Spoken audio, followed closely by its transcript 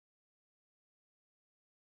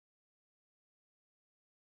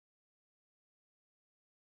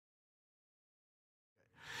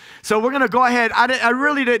So we're going to go ahead. I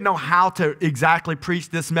really didn't know how to exactly preach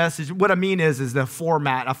this message. What I mean is the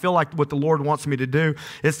format. I feel like what the Lord wants me to do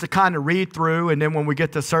is to kind of read through, and then when we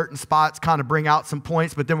get to certain spots, kind of bring out some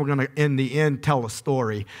points, but then we're going to, in the end, tell a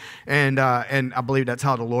story. And I believe that's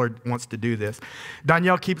how the Lord wants to do this.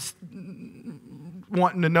 Danielle keeps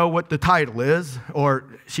wanting to know what the title is,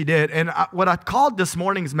 or she did. And what I called this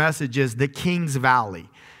morning's message is The King's Valley.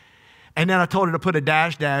 And then I told her to put a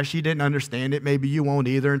dash. She didn't understand it. Maybe you won't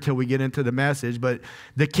either until we get into the message. But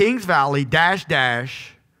the King's Valley,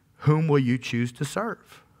 whom will you choose to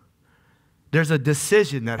serve? There's a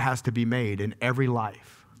decision that has to be made in every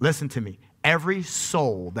life. Listen to me. Every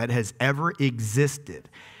soul that has ever existed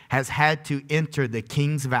has had to enter the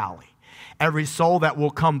King's Valley. Every soul that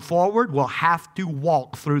will come forward will have to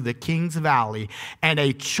walk through the King's Valley. And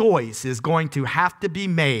a choice is going to have to be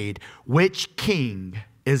made. Which king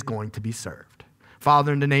is going to be served?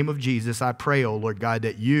 Father, in the name of Jesus, I pray, oh Lord God,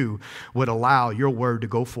 that you would allow your word to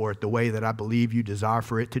go forth the way that I believe you desire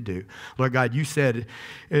for it to do. Lord God, you said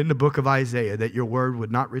in the book of Isaiah that your word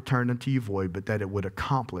would not return unto you void, but that it would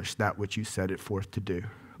accomplish that which you set it forth to do.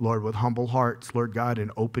 Lord, with humble hearts, Lord God, and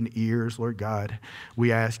open ears, Lord God,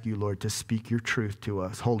 we ask you, Lord, to speak your truth to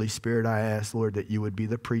us. Holy Spirit, I ask, Lord, that you would be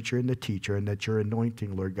the preacher and the teacher, and that your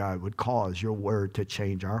anointing, Lord God, would cause your word to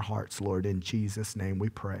change our hearts, Lord. In Jesus' name we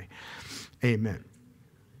pray. Amen.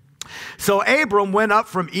 So Abram went up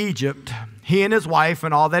from Egypt, he and his wife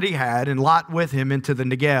and all that he had, and Lot with him into the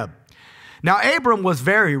Negeb. Now Abram was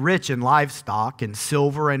very rich in livestock, in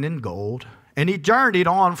silver and in gold. And he journeyed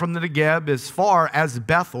on from the Negeb as far as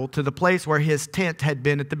Bethel, to the place where his tent had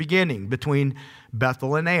been at the beginning, between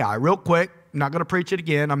Bethel and Ai. Real quick, I'm not going to preach it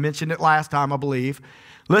again. I mentioned it last time, I believe.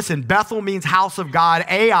 Listen, Bethel means house of God.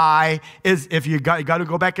 Ai is, if you got to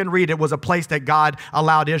go back and read it, was a place that God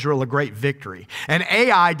allowed Israel a great victory. And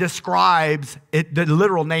Ai describes, the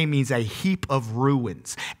literal name means a heap of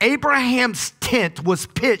ruins. Abraham's tent was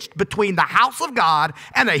pitched between the house of God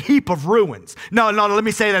and a heap of ruins. No, let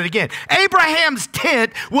me say that again. Abraham's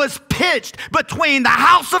tent was pitched between the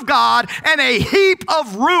house of God and a heap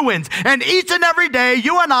of ruins. And each and every day,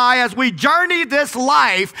 you and I, as we journey this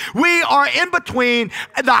life, we are in between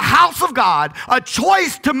the house of God, a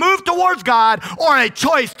choice to move towards God or a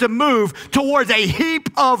choice to move towards a heap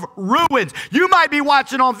of ruins. You might be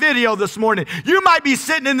watching on video this morning. You might be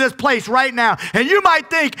sitting in this place right now, and you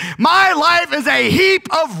might think, my life is a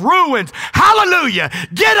heap of ruins. Hallelujah.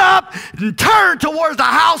 Get up and turn towards the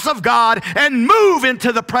house of God and move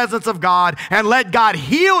into the presence of God and let God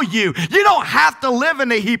heal you. You don't have to live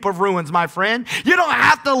in a heap of ruins, my friend. You don't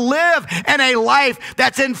have to live in a life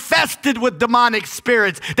that's infested with demonic spirits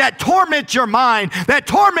that torment your mind, that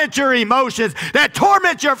torment your emotions, that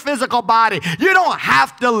torment your physical body. You don't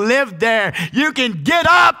have to live there. You can get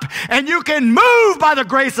up and you can move by the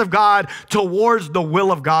grace of God towards the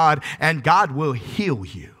will of God, and God will heal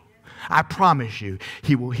you. I promise you,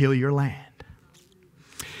 he will heal your land.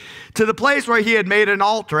 To the place where he had made an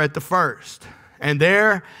altar at the first. And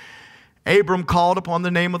there Abram called upon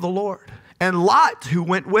the name of the Lord. And Lot, who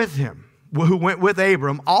went with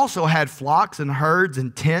Abram, also had flocks and herds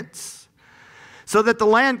and tents, so that the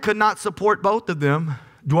land could not support both of them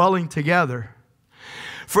dwelling together.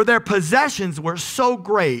 For their possessions were so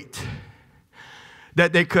great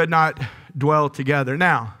that they could not dwell together.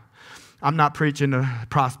 Now, I'm not preaching a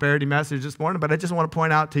prosperity message this morning, but I just want to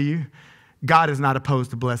point out to you, God is not opposed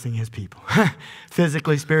to blessing his people,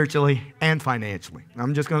 physically, spiritually, and financially.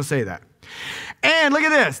 I'm just going to say that. And look at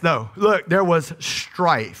this, though. Look, there was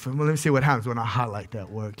strife. Well, let me see what happens when I highlight that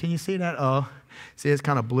word. Can you see that? Oh, see, it's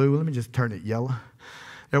kind of blue. Let me just turn it yellow.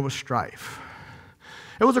 There was strife.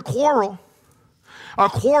 It was a quarrel. A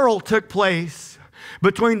quarrel took place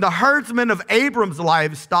between the herdsmen of Abram's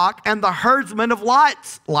livestock and the herdsmen of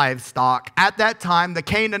Lot's livestock. At that time, the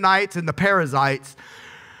Canaanites and the Perizzites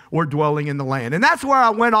were dwelling in the land. And that's where I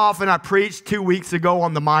went off and I preached 2 weeks ago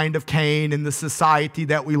on the mind of Cain and the society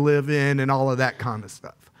that we live in and all of that kind of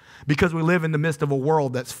stuff. Because we live in the midst of a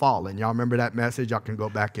world that's fallen. Y'all remember that message? Y'all can go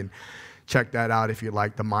back and check that out if you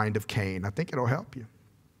like, the mind of Cain. I think it'll help you.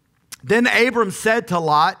 Then Abram said to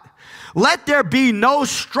Lot, let there be no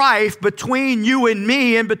strife between you and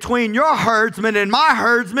me and between your herdsmen and my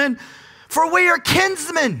herdsmen, for we are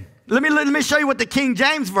kinsmen. Let me show you what the King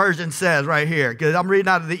James Version says right here, because I'm reading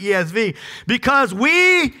out of the ESV. Because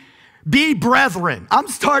we be brethren. I'm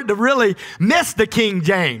starting to really miss the King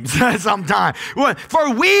James sometimes.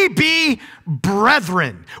 For we be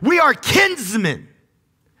brethren. We are kinsmen.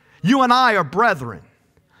 You and I are brethren.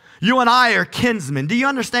 You and I are kinsmen. Do you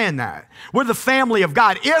understand that? We're the family of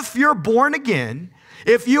God. If you're born again,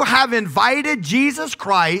 if you have invited Jesus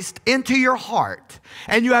Christ into your heart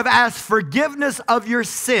and you have asked forgiveness of your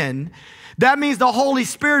sin, that means the Holy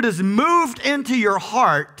Spirit has moved into your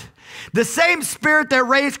heart. The same Spirit that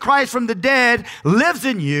raised Christ from the dead lives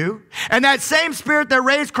in you, and that same Spirit that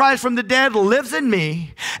raised Christ from the dead lives in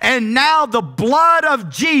me. And now the blood of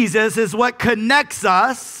Jesus is what connects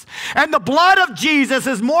us, and the blood of Jesus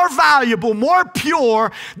is more valuable, more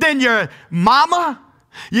pure than your mama.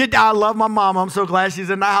 I love my mama. I'm so glad she's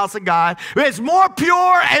in the house of God. It's more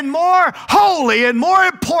pure and more holy and more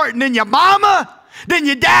important than your mama, than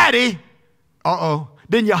your daddy,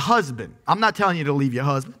 than your husband. I'm not telling you to leave your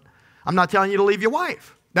husband. I'm not telling you to leave your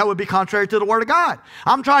wife. That would be contrary to the Word of God.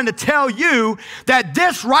 I'm trying to tell you that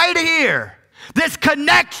this right here, this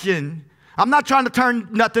connection, I'm not trying to turn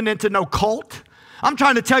nothing into no cult. I'm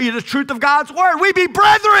trying to tell you the truth of God's Word. We be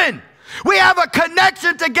brethren. We have a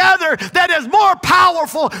connection together that is more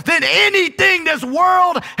powerful than anything this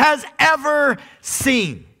world has ever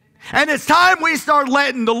seen. And it's time we start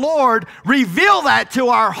letting the Lord reveal that to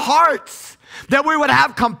our hearts, that we would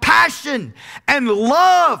have compassion and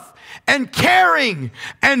love and caring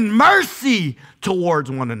and mercy towards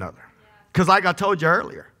one another. Because like I told you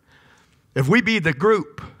earlier, if we be the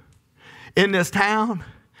group in this town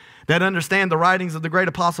that understand the writings of the great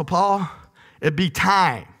Apostle Paul, it'd be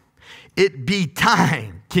time,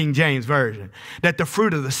 King James Version, that the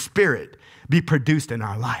fruit of the Spirit be produced in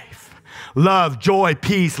our life. Love, joy,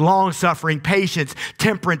 peace, long-suffering, patience,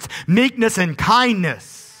 temperance, meekness, and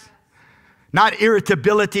kindness. Not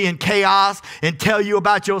irritability and chaos and tell you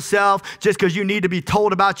about yourself just because you need to be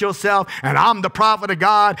told about yourself and I'm the prophet of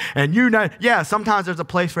God and you know. Yeah, sometimes there's a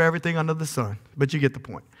place for everything under the sun, but you get the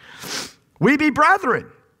point. We be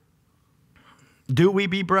brethren. Do we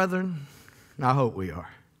be brethren? I hope we are.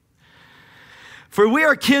 For we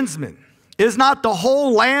are kinsmen. Is not the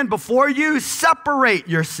whole land before you? Separate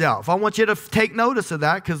yourself. I want you to take notice of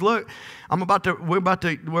that because look, we're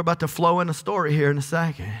about to flow in a story here in a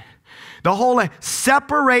second. The whole land,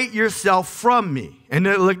 separate yourself from me. And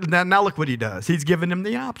now look what he does. He's giving him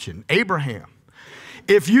the option. Abraham,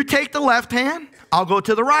 if you take the left hand, I'll go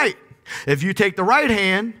to the right. If you take the right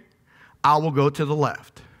hand, I will go to the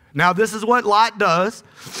left. Now this is what Lot does.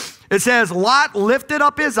 It says, Lot lifted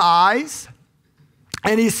up his eyes,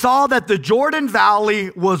 and he saw that the Jordan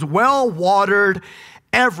Valley was well watered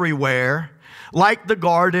everywhere, like the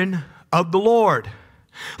garden of the Lord,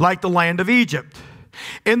 like the land of Egypt.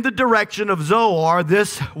 In the direction of Zoar,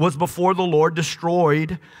 this was before the Lord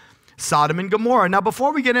destroyed Sodom and Gomorrah. Now,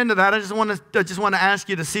 before we get into that, I just want to ask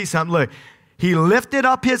you to see something. Look, he lifted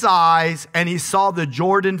up his eyes, and he saw the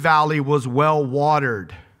Jordan Valley was well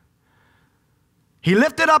watered. He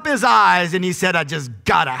lifted up his eyes, and he said, I just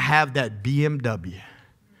got to have that BMW.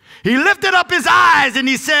 He lifted up his eyes, and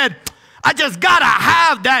he said, I just got to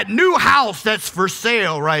have that new house that's for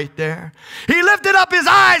sale right there. He lifted up his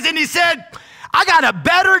eyes, and he said, I got a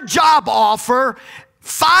better job offer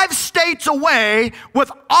 5 states away with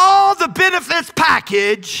all the benefits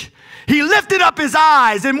package. He lifted up his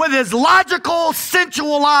eyes, and with his logical,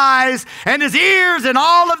 sensual eyes and his ears and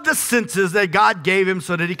all of the senses that God gave him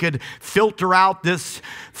so that he could filter out this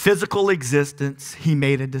physical existence, he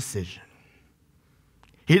made a decision.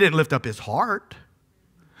 He didn't lift up his heart.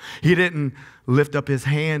 He didn't lift up his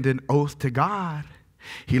hand in oath to God.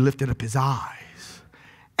 He lifted up his eyes.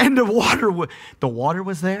 And the water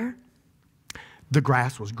was there. The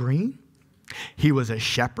grass was green. He was a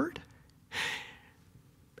shepherd.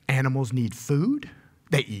 Animals need food.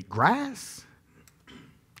 They eat grass.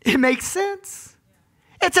 It makes sense.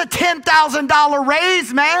 It's a $10,000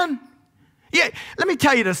 raise, man. Yeah, let me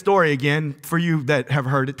tell you the story again for you that have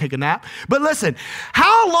heard it. Take a nap. But listen,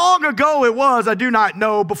 how long ago it was, I do not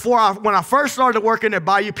know. When I first started working at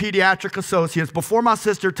Bayou Pediatric Associates, before my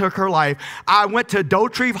sister took her life, I went to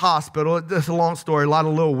Dotrieve Hospital. This is a long story, a lot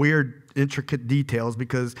of little weird, intricate details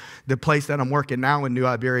because the place that I'm working now in New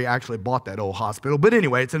Iberia actually bought that old hospital. But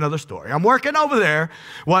anyway, it's another story. I'm working over there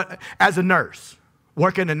as a nurse.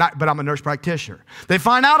 Working at night, but I'm a nurse practitioner. They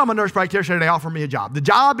find out I'm a nurse practitioner, they offer me a job. The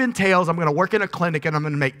job entails I'm going to work in a clinic and I'm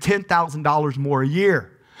going to make $10,000 more a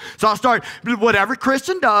year. So I'll start, what every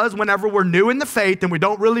Christian does whenever we're new in the faith and we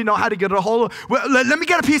don't really know how to get a hold of, let me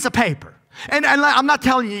get a piece of paper. And I'm not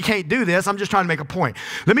telling you can't do this. I'm just trying to make a point.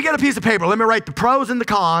 Let me get a piece of paper. Let me write the pros and the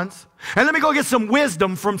cons. And let me go get some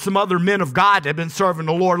wisdom from some other men of God that have been serving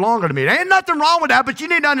the Lord longer than me. There ain't nothing wrong with that, but you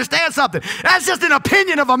need to understand something. That's just an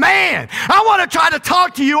opinion of a man. I want to try to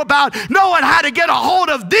talk to you about knowing how to get a hold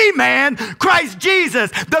of the man, Christ Jesus,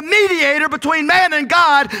 the mediator between man and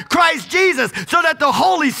God, Christ Jesus, so that the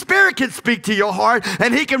Holy Spirit can speak to your heart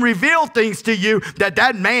and he can reveal things to you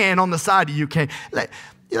that man on the side of you can't.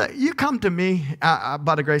 You come to me,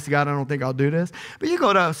 by the grace of God, I don't think I'll do this, but you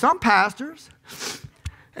go to some pastors,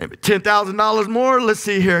 $10,000 more, let's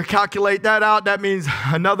see here, calculate that out. That means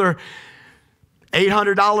another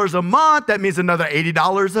 $800 a month. That means another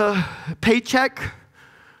 $80 a paycheck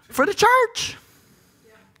for the church.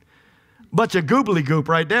 Bunch of goobly goop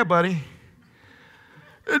right there, buddy.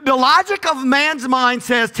 The logic of man's mind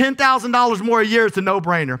says $10,000 more a year is a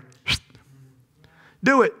no-brainer.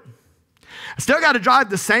 Do it. Still got to drive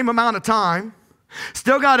the same amount of time.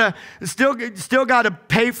 Still got to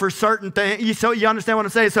pay for certain things. So you understand what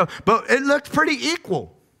I'm saying? But it looks pretty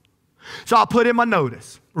equal. So I'll put in my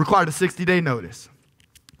notice. Required a 60-day notice.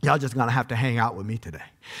 Y'all just gonna have to hang out with me today.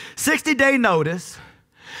 60-day notice.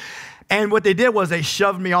 And what they did was they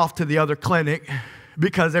shoved me off to the other clinic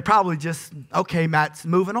because they probably just, okay, Matt's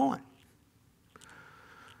moving on.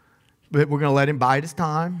 But we're gonna let him bide his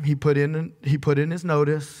time. He put in his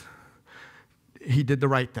notice. He did the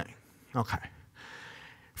right thing. Okay.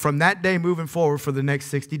 From that day moving forward for the next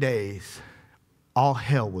 60 days, all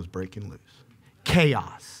hell was breaking loose.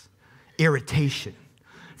 Chaos, irritation,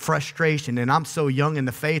 frustration. And I'm so young in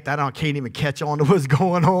the faith, I can't even catch on to what's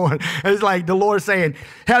going on. It's like the Lord saying,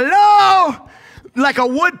 hello, like a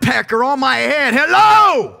woodpecker on my head.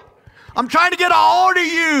 Hello, I'm trying to get a hold of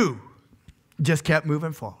you. Just kept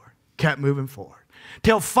moving forward.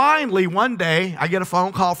 Till finally one day, I get a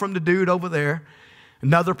phone call from the dude over there.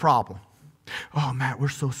 Another problem. Oh, Matt, we're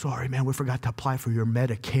so sorry, man. We forgot to apply for your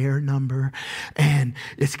Medicare number. And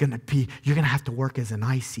you're going to have to work as an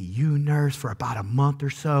ICU nurse for about a month or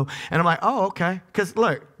so. And I'm like, oh, okay. Because,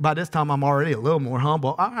 look, by this time, I'm already a little more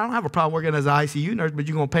humble. I don't have a problem working as an ICU nurse, but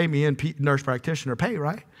you're going to pay me in nurse practitioner pay,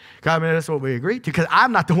 right? I mean, that's what we agreed to, because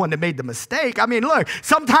I'm not the one that made the mistake. I mean, look,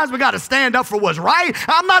 sometimes we got to stand up for what's right.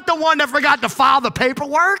 I'm not the one that forgot to file the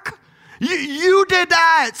paperwork. You did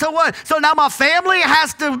that. So what? So now my family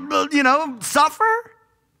has to, suffer?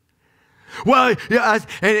 Well, yeah,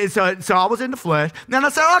 so I was in the flesh. And I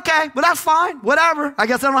said, okay, well, that's fine. Whatever. I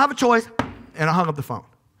guess I don't have a choice. And I hung up the phone.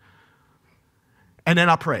 And then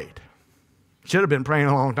I prayed. Should have been praying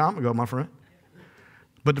a long time ago, my friend.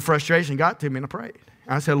 But the frustration got to me and I prayed.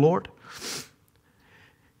 I said, Lord,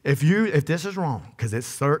 if this is wrong, because it's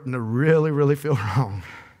starting to really, really feel wrong,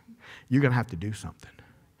 you're going to have to do something.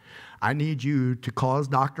 I need you to cause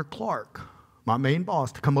Dr. Clark, my main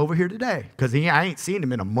boss, to come over here today, because I ain't seen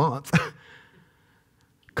him in a month,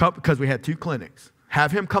 because we had 2 clinics.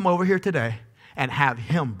 Have him come over here today and have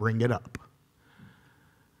him bring it up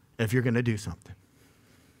if you're going to do something.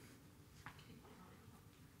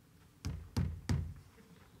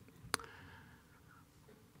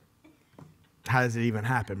 How does it even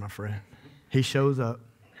happen, my friend? He shows up.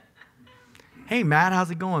 Hey, Matt, how's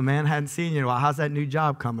it going, man? Hadn't seen you in a while. How's that new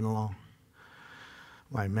job coming along?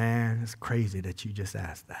 I'm like, man, it's crazy that you just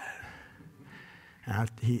asked that.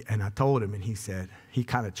 And I told him, and he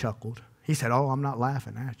kind of chuckled. He said, oh, I'm not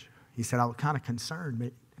laughing at you. He said, I was kind of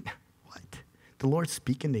concerned. What? The Lord's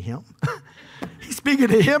speaking to him? He's speaking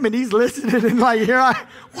to him, and he's listening, and like,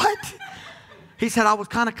 what? He said, I was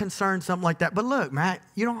kind of concerned, something like that. But look, Matt,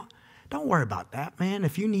 don't worry about that, man.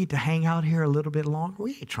 If you need to hang out here a little bit longer,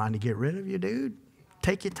 we ain't trying to get rid of you, dude.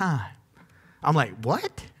 Take your time. I'm like,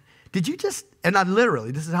 what? Did you just, and I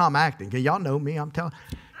literally, this is how I'm acting. Y'all know me, I'm telling,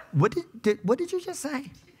 what did you just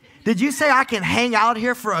say? Did you say I can hang out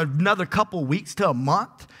here for another couple weeks to a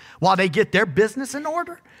month while they get their business in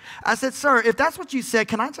order? I said, sir, if that's what you said,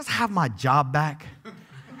 can I just have my job back?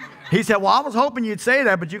 He said, well, I was hoping you'd say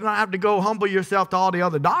that, but you're going to have to go humble yourself to all the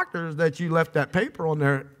other doctors that you left that paper on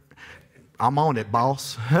there. I'm on it,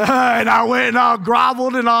 boss. And I went and I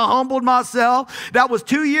groveled and I humbled myself. That was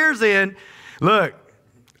 2 years in. Look,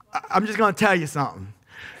 I'm just going to tell you something.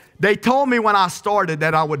 They told me when I started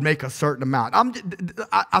that I would make a certain amount.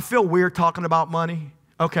 I feel weird talking about money.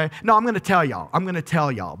 Okay. No, I'm going to tell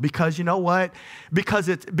y'all. Because you know what?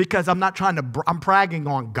 Because I'm not trying to, I'm bragging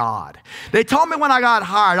on God. They told me when I got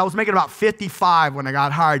hired, I was making about 55 when I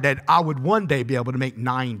got hired, that I would one day be able to make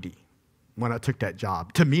 90. When I took that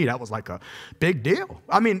job. To me, that was like a big deal.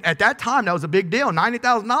 I mean, at that time, that was a big deal.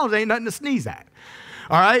 $90,000 ain't nothing to sneeze at.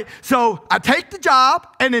 All right? So I take the job,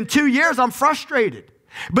 and in 2 years, I'm frustrated.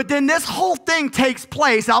 But then this whole thing takes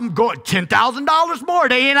place. I'm going $10,000 more.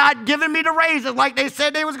 They ain't not giving me the raises like they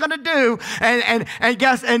said they was going to do. And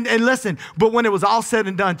listen, but when it was all said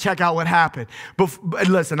and done, check out what happened. But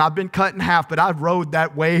listen, I've been cut in half, but I've rode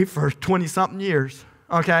that wave for 20-something years.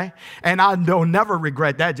 Okay? And I don't never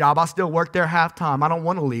regret that job. I still work there half time. I don't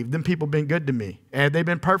want to leave. Them people been good to me. Have they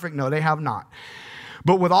been perfect? No, they have not.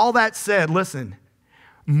 But with all that said, listen,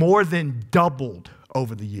 more than doubled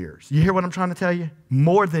over the years. You hear what I'm trying to tell you?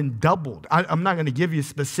 More than doubled. I'm not going to give you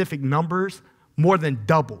specific numbers. More than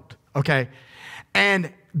doubled, okay?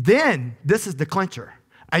 And then, this is the clincher.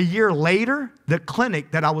 A year later, the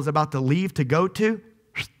clinic that I was about to leave to go to,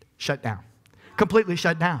 shut down. Completely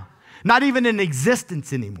shut down. Not even in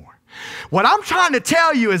existence anymore. What I'm trying to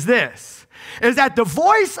tell you is this, is that the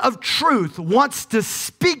voice of truth wants to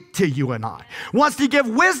speak to you and I, wants to give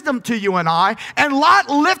wisdom to you and I. And Lot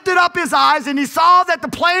lifted up his eyes and he saw that the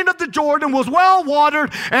plain of the Jordan was well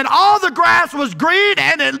watered and all the grass was green,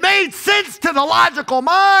 and it made sense to the logical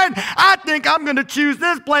mind. I think I'm going to choose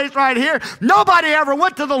this place right here. Nobody ever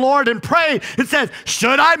went to the Lord and prayed and said,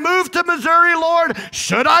 should I move to Missouri, Lord?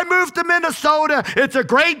 Should I move to Minnesota? It's a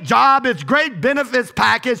great job. It's great benefits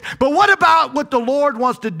package. But what about what the Lord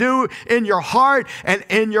wants to do in your heart and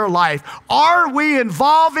in your life? Are we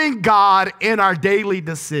involving God in our daily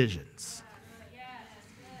decisions?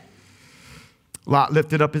 Lot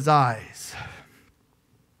lifted up his eyes.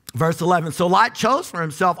 Verse 11, so Lot chose for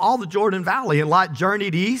himself all the Jordan Valley, and Lot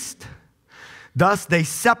journeyed east. Thus they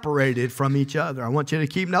separated from each other. I want you to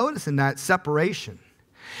keep noticing that separation.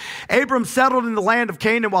 Abram settled in the land of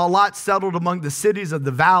Canaan, while Lot settled among the cities of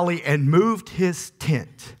the valley and moved his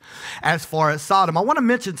tent as far as Sodom. I want to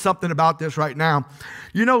mention something about this right now.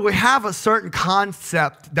 You know, we have a certain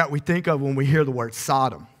concept that we think of when we hear the word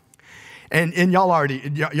Sodom. And y'all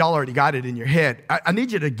already got it in your head. I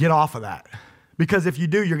need you to get off of that. Because if you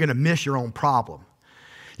do, you're going to miss your own problem.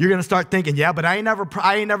 You're going to start thinking, yeah, but I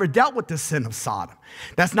ain't never dealt with the sin of Sodom.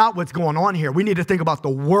 That's not what's going on here. We need to think about the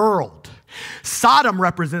world. Sodom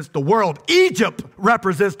represents the world. Egypt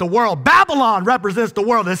represents the world. Babylon represents the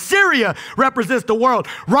world. Assyria represents the world.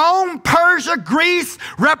 Rome, Persia, Greece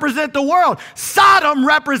represent the world. Sodom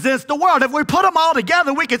represents the world. If we put them all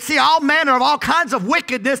together, we can see all manner of all kinds of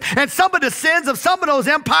wickedness and some of the sins of some of those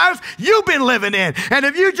empires you've been living in. And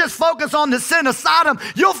if you just focus on the sin of Sodom,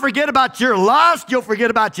 you'll forget about your lust. You'll forget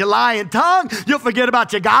about your lying tongue. You'll forget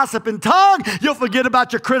about your gossiping tongue. You'll forget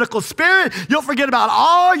about your critical spirit. You'll forget about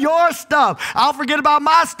all your stuff. I'll forget about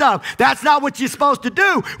my stuff. That's not what you're supposed to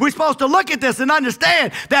do. We're supposed to look at this and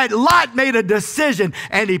understand that Lot made a decision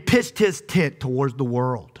and he pitched his tent towards the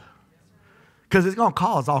world. Because it's going to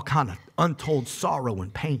cause all kind of untold sorrow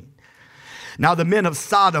and pain. Now the men of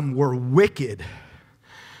Sodom were wicked,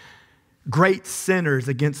 great sinners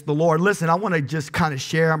against the Lord. Listen, I want to just kind of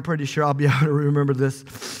share. I'm pretty sure I'll be able to remember this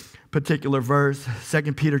particular verse,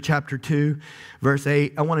 2 Peter chapter 2, verse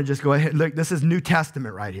 8. I want to just go ahead. Look, this is New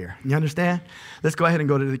Testament right here. You understand? Let's go ahead and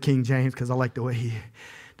go to the King James because I like the way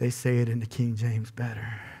they say it in the King James better.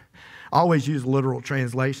 I always use literal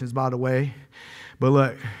translations, by the way. But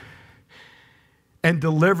look, and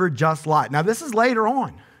delivered just Lot. Now, this is later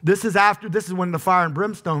on. This is when the fire and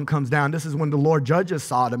brimstone comes down. This is when the Lord judges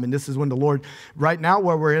Sodom. And this is when the Lord, right now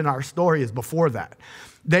where we're in our story is before that.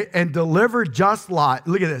 And delivered just Lot,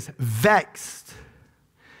 look at this, vexed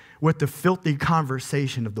with the filthy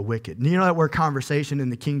conversation of the wicked. And you know that word conversation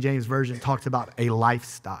in the King James Version talks about a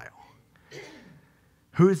lifestyle.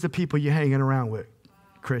 Who's the people you're hanging around with,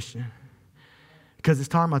 Christian? Because it's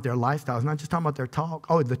talking about their lifestyle. It's not just talking about their talk.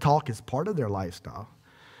 Oh, the talk is part of their lifestyle.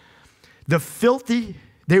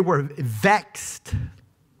 They were vexed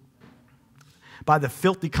by the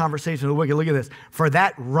filthy conversation of the wicked. Look at this. For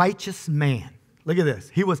that righteous man, look at this.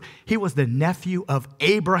 He was the nephew of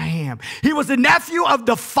Abraham. He was the nephew of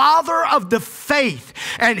the father of the faith.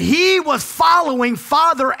 And he was following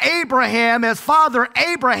Father Abraham as Father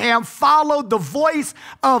Abraham followed the voice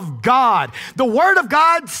of God. The word of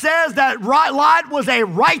God says that Lot was a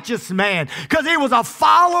righteous man because he was a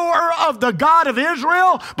follower of the God of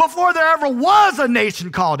Israel before there ever was a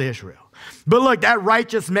nation called Israel. But look, that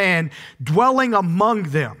righteous man dwelling among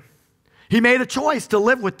them, he made a choice to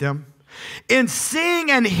live with them. In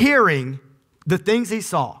seeing and hearing the things he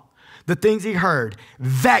saw, the things he heard,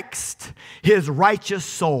 vexed his righteous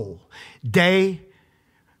soul day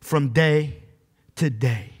from day to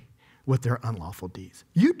day with their unlawful deeds.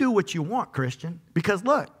 You do what you want, Christian, because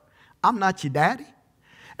look, I'm not your daddy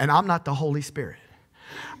and I'm not the Holy Spirit.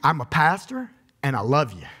 I'm a pastor and I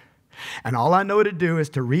love you. And all I know to do is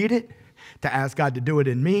to read it, to ask God to do it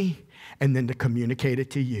in me, and then to communicate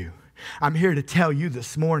it to you. I'm here to tell you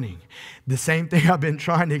this morning the same thing I've been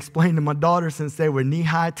trying to explain to my daughter since they were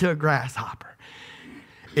knee-high to a grasshopper.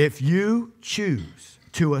 If you choose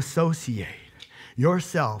to associate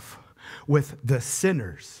yourself with the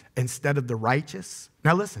sinners instead of the righteous.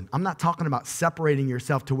 Now listen, I'm not talking about separating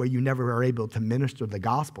yourself to where you never are able to minister the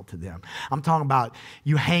gospel to them. I'm talking about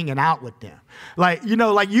you hanging out with them. Like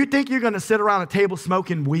you think you're going to sit around a table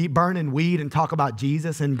smoking weed, burning weed and talk about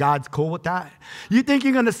Jesus and God's cool with that? You think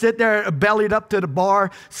you're going to sit there bellied up to the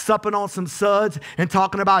bar, supping on some suds and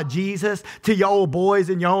talking about Jesus to your old boys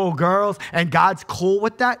and your old girls and God's cool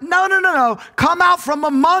with that? No. Come out from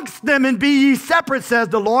amongst them and be ye separate, says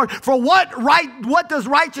the Lord. For what does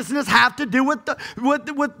righteousness have to do with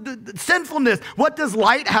the sinfulness? What does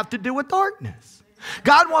light have to do with darkness?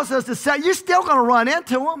 God wants us to say, you're still going to run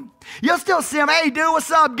into him. You'll still see him. Hey, dude,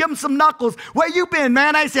 what's up? Give him some knuckles. Where you been,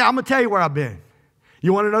 man? I say, I'm going to tell you where I've been.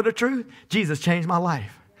 You want to know the truth? Jesus changed my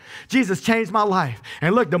life. Jesus changed my life.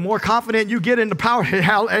 And look, the more confident you get in the power,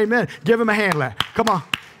 amen, give him a hand clap. Come on.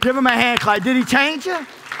 Give him a hand clap. Did he change you?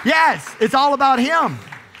 Yes. It's all about him.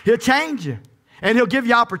 He'll change you. And he'll give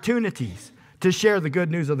you opportunities to share the good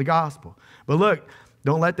news of the gospel. But look,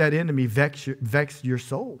 don't let that enemy vex your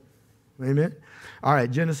soul. Amen. All right,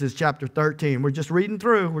 Genesis chapter 13. We're just reading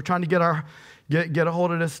through. We're trying to get a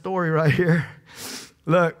hold of this story right here.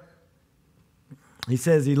 Look, he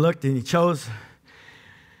says he looked and he chose.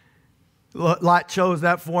 Lot chose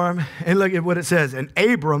that for him. And look at what it says. And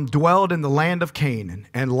Abram dwelled in the land of Canaan,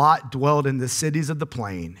 and Lot dwelled in the cities of the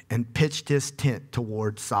plain, and pitched his tent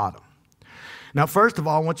toward Sodom. Now, first of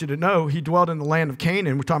all, I want you to know he dwelled in the land of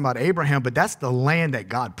Canaan. We're talking about Abraham, but that's the land that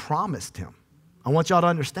God promised him. I want y'all to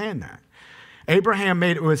understand that. Abraham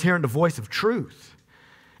was hearing the voice of truth.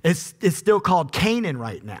 It's still called Canaan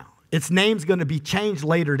right now. Its name's going to be changed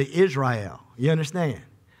later to Israel. You understand?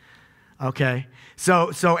 Okay.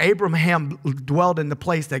 So Abraham dwelled in the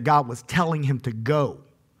place that God was telling him to go.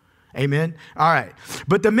 Amen. All right.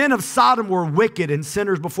 But the men of Sodom were wicked and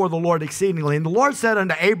sinners before the Lord exceedingly. And the Lord said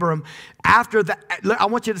unto Abram, I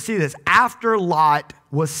want you to see this. After Lot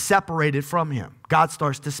was separated from him, God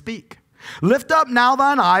starts to speak. Lift up now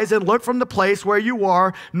thine eyes and look from the place where you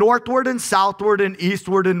are, northward and southward and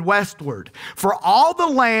eastward and westward. For all the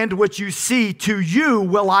land which you see, to you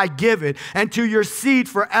will I give it, and to your seed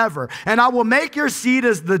forever. And I will make your seed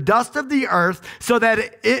as the dust of the earth, so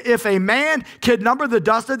that if a man can number the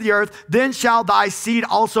dust of the earth, then shall thy seed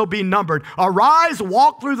also be numbered. Arise,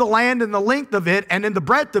 walk through the land in the length of it and in the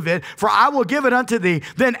breadth of it, for I will give it unto thee.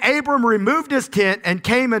 Then Abram removed his tent and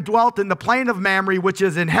came and dwelt in the plain of Mamre, which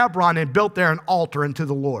is in Hebron, and built there an altar unto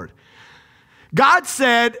the Lord. God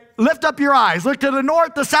said, lift up your eyes. Look to the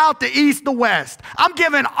north, the south, the east, the west. I'm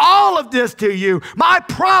giving all of this to you. My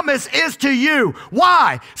promise is to you.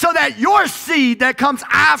 Why? So that your seed that comes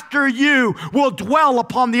after you will dwell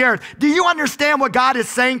upon the earth. Do you understand what God is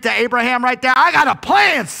saying to Abraham right there? I got a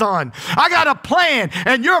plan, son. I got a plan,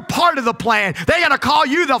 and you're part of the plan. They're going to call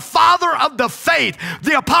you the father of the faith.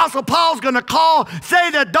 The Apostle Paul's going to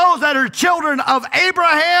say that those that are children of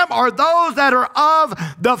Abraham are those that are of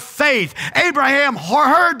the faith. Abraham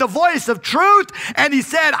heard the voice of truth, and he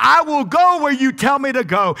said, I will go where you tell me to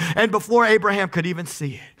go. And before Abraham could even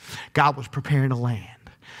see it, God was preparing a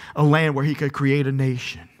land where he could create a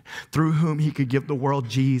nation through whom he could give the world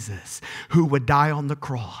Jesus, who would die on the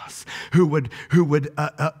cross, who would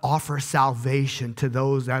offer salvation to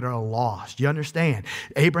those that are lost. You understand?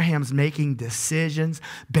 Abraham's making decisions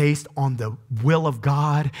based on the will of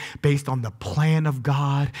God, based on the plan of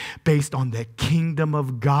God, based on the kingdom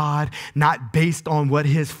of God, not based on what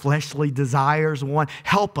his fleshly desires want.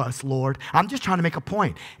 Help us, Lord. I'm just trying to make a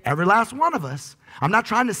point. Every last one of us. I'm not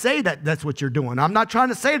trying to say that that's what you're doing. I'm not trying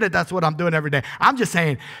to say that that's what I'm doing every day. I'm just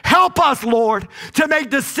saying, help us, Lord, to make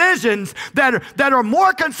decisions that are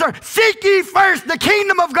more concerned. Seek ye first the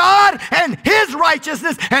kingdom of God and his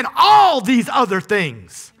righteousness, and all these other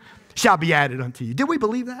things shall be added unto you. Did we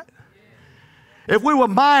believe that? If we will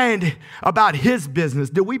mind about his business,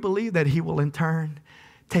 do we believe that he will in turn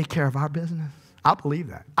take care of our business? I believe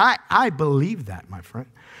that. I believe that, my friend.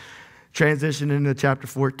 Transition into chapter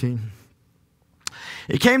 14.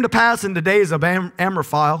 It came to pass in the days of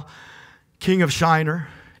Amraphel, king of Shinar,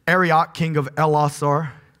 Arioch, king of Elasar,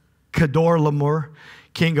 Kedorlaomer,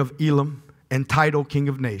 king of Elam, and Tidal, king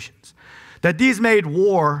of nations, that these made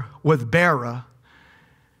war with Bera,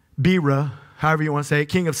 however you want to say it,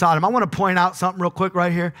 king of Sodom. I want to point out something real quick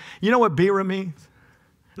right here. You know what Bera means?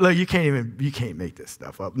 Look, you can't make this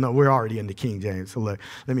stuff up. No, we're already in the King James. So look,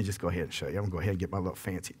 let me just go ahead and show you. I'm going to go ahead and get my little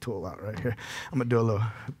fancy tool out right here. I'm going to do a little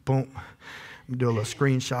boom. I'm going to do a little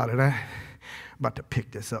screenshot of that. I'm about to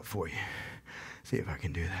pick this up for you. See if I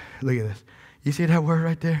can do that. Look at this. You see that word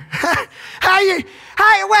right there? Wait,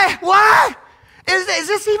 what? Is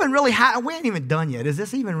this even really happening? We ain't even done yet. Is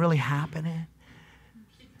this even really happening?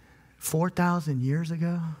 4,000 years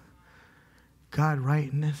ago? God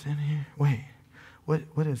writing this in here? Wait,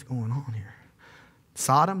 what is going on here?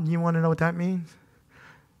 Sodom, you want to know what that means?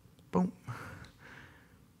 Boom.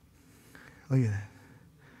 Look at that.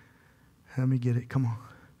 Let me get it. Come on.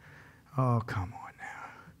 Oh, come on now.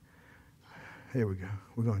 Here we go.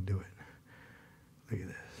 We're going to do it. Look at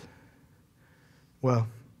this. Well,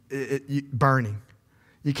 burning.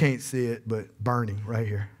 You can't see it, but burning right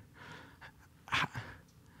here.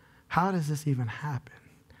 How does this even happen?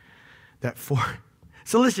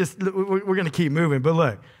 So let's just, we're going to keep moving, but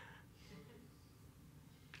look.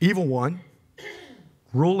 Evil one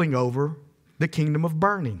ruling over the kingdom of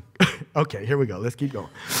burning. Okay, here we go. Let's keep going.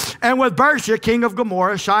 And with Bersha, king of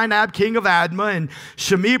Gomorrah, Shinab, king of Admah, and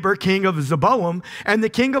Shemeber, king of Zeboim, and the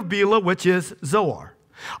king of Bela, which is Zoar.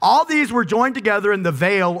 All these were joined together in the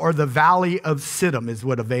vale, or the valley of Siddim is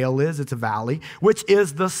what a vale is. It's a valley, which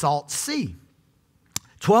is the Salt Sea.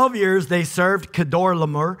 12 years they served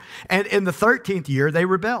Kedorlaomer, and in the 13th year they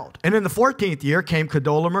rebelled. And in the 14th year came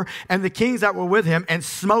Kedorlaomer and the kings that were with him and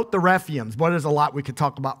smote the Rephaims. Boy, there's a lot we could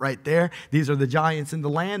talk about right there. These are the giants in the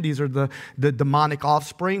land. These are the demonic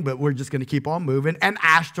offspring, but we're just going to keep on moving. And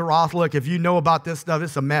Ashtaroth, look, if you know about this stuff,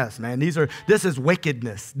 it's a mess, man. This is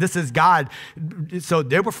wickedness. This is God. So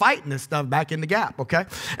they were fighting this stuff back in the gap, okay?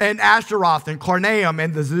 And Ashtaroth and Karnaim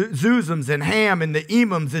and the Zuzims and Ham and the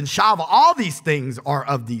Emims and Shava, all these things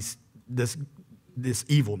are of this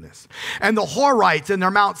evilness. And the Horites in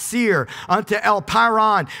their Mount Seir unto El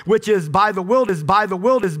Paran, which is by the wilderness, by the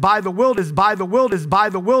wilderness, by the wilderness, by the wilderness, by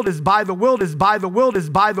the wilderness, by the wilderness, by the wilderness,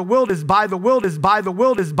 by the wilderness, by the wilderness, by the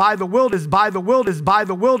wilderness, by the wilderness, by the wilderness, by the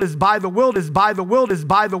wilderness, by the wilderness, by the wilderness,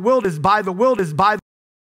 by the wilderness, by the wilderness, by the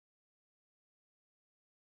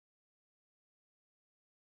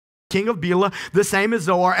king of Bela, the same as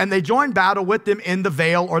Zoar, and they joined battle with them in the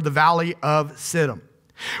vale, or the valley of Siddim.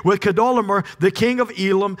 With Kedorlaomer, the king of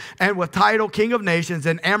Elam, and with Tidal, king of nations,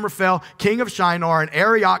 and Amraphel, king of Shinar, and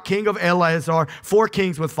Arioch, king of Eleazar, 4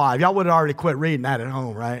 kings with 5. Y'all would have already quit reading that at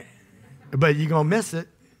home, right? But you're going to miss it.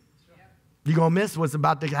 You're going to miss what's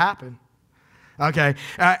about to happen. Okay.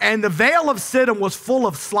 And the vale of Siddim was full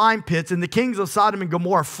of slime pits, and the kings of Sodom and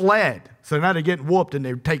Gomorrah fled. So now they're getting whooped and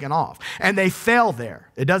they're taken off. And they fell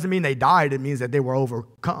there. It doesn't mean they died. It means that they were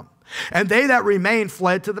overcome. And they that remained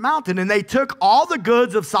fled to the mountain. And they took all the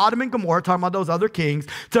goods of Sodom and Gomorrah, talking about those other kings,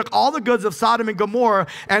 took all the goods of Sodom and Gomorrah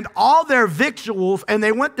and all their victuals, and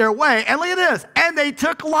they went their way. And look at this. And they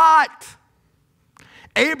took Lot,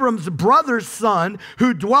 Abram's brother's son,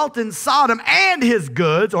 who dwelt in Sodom, and his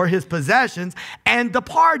goods, or his possessions, and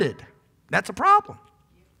departed. That's a problem.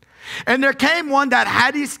 And there came one that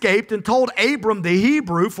had escaped and told Abram the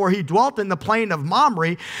Hebrew, for he dwelt in the plain of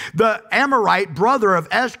Mamre, the Amorite, brother of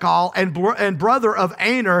Eshcol and brother of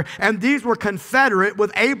Aner, and these were confederate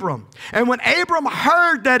with Abram. And when Abram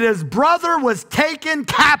heard that his brother was taken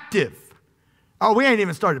captive, oh, we ain't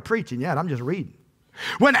even started preaching yet, I'm just reading.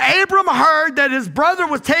 When Abram heard that his brother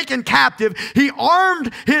was taken captive, he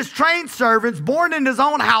armed his trained servants, born in his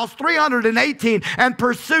own house, 318, and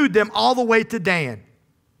pursued them all the way to Dan.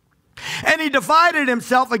 And he divided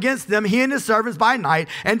himself against them, he and his servants, by night,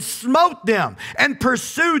 and smote them, and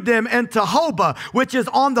pursued them into Hobah, which is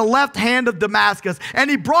on the left hand of Damascus. And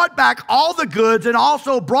he brought back all the goods, and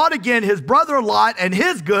also brought again his brother Lot and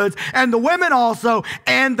his goods, and the women also,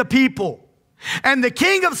 and the people. And the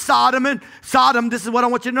king of Sodom, this is what I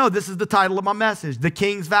want you to know, this is the title of my message, the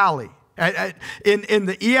King's Valley. In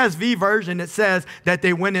the ESV version, it says that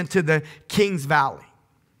they went into the King's Valley,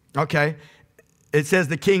 okay? It says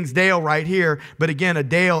the King's Dale right here, but again, a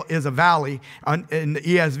dale is a valley. In the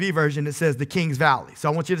ESV version, it says the King's Valley.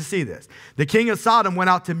 So I want you to see this. The king of Sodom went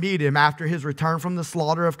out to meet him after his return from the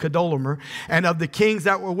slaughter of Kedorlaomer, and of the kings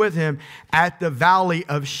that were with him at the valley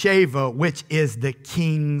of Sheva, which is the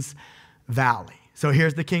King's Valley. So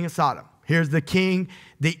here's the king of Sodom. Here's the king,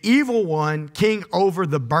 the evil one, king over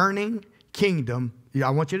the burning kingdom. I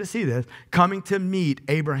want you to see this, coming to meet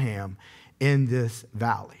Abraham in this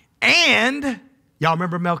valley. And y'all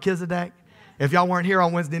remember Melchizedek? If y'all weren't here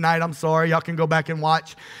on Wednesday night, I'm sorry. Y'all can go back and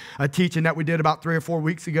watch a teaching that we did about 3 or 4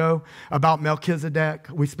 weeks ago about Melchizedek.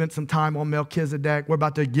 We spent some time on Melchizedek. We're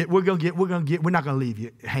not going to leave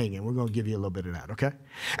you hanging. We're going to give you a little bit of that, okay?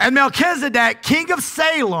 And Melchizedek, king of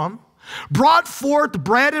Salem, brought forth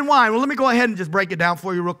bread and wine. Well, let me go ahead and just break it down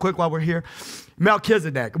for you real quick while we're here.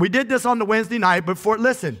 Melchizedek. We did this on the Wednesday night, but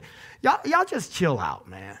listen, y'all just chill out,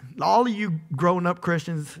 man. All of you grown-up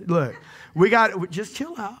Christians, look, just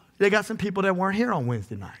chill out. they got some people that weren't here on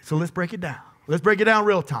Wednesday night. So let's break it down. Let's break it down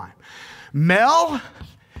real time. Melchizedek.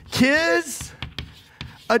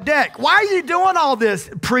 Why are you doing all this,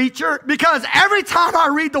 preacher? Because every time I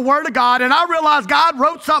read the Word of God and I realize God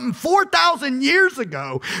wrote something 4,000 years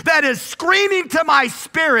ago that is screaming to my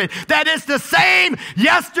spirit that it's the same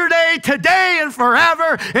yesterday, today, and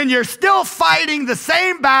forever, and you're still fighting the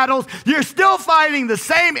same battles, you're still fighting the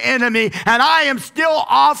same enemy, and I am still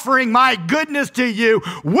offering my goodness to you.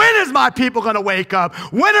 When is my people going to wake up?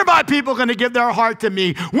 When are my people going to give their heart to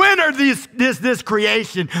me? When are this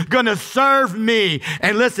creation going to serve me?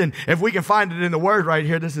 And listen, if we can find it in the Word right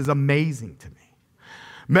here, this is amazing to me.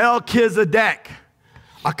 Melchizedek,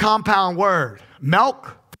 a compound word.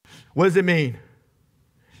 Melch, what does it mean?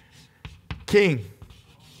 King.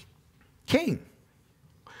 King.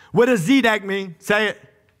 What does Zedek mean? Say it.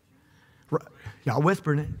 Y'all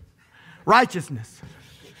whispering it. Righteousness.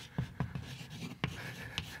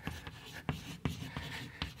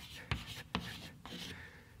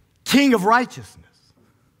 King of righteousness.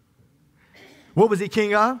 What was he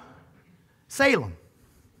king of? Salem.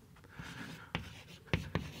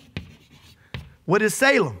 What is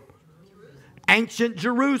Salem? Ancient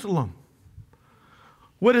Jerusalem.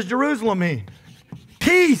 What does Jerusalem mean?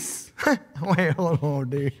 Peace. Wait, hold on,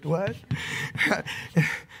 dude. What?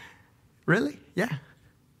 Really? Yeah.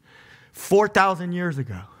 4,000 years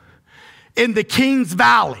ago, in the King's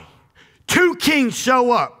Valley, two kings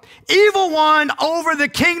show up. Evil one over the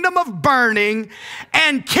kingdom of burning,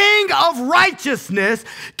 and king of righteousness,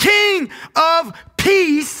 king of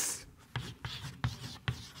peace,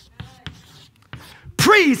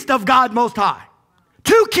 priest of God Most High.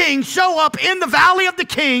 Two kings show up in the valley of the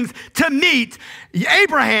kings to meet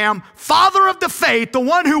Abraham, father of the faith, the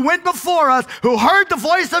one who went before us, who heard the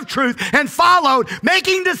voice of truth and followed,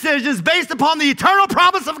 making decisions based upon the eternal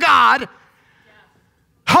promise of God.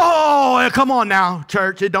 Oh, come on now,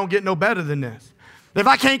 church. It don't get no better than this. If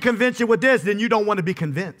I can't convince you with this, then you don't want to be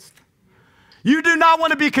convinced. You do not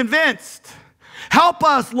want to be convinced. Help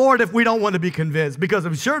us, Lord, if we don't want to be convinced, because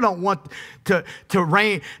we sure don't want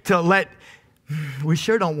we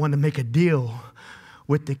sure don't want to make a deal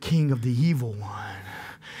with the king of the evil one.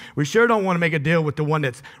 We sure don't want to make a deal with the one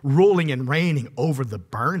that's ruling and reigning over the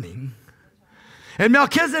burning. And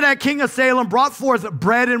Melchizedek, king of Salem, brought forth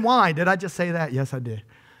bread and wine. Did I just say that? Yes, I did.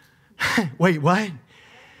 Wait, what?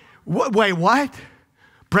 Wait, what?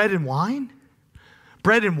 Bread and wine?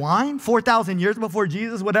 Bread and wine? 4,000 years before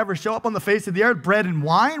Jesus would ever show up on the face of the earth, bread and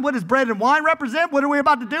wine? What does bread and wine represent? What are we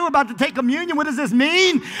about to do? We're about to take communion. What does this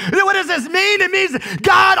mean? What does this mean? It means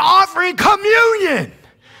God offering communion.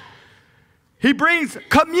 He brings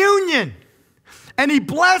communion. And he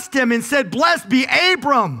blessed him and said, blessed be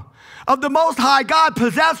Abram of the Most High God,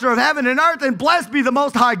 possessor of heaven and earth, and blessed be the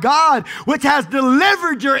Most High God, which has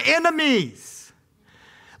delivered your enemies.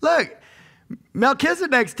 Look,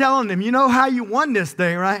 Melchizedek's telling him, you know how you won this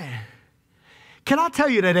thing, right? Can I tell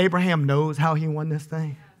you that Abraham knows how he won this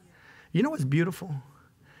thing? You know what's beautiful?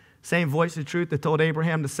 Same voice of truth that told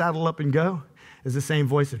Abraham to saddle up and go is the same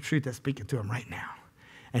voice of truth that's speaking to him right now.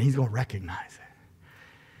 And he's going to recognize it.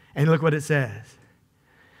 And look what it says.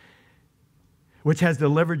 Which has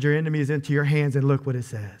delivered your enemies into your hands. And look what it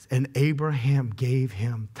says. And Abraham gave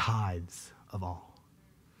him tithes of all.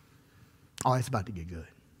 Oh, it's about to get good.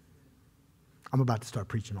 I'm about to start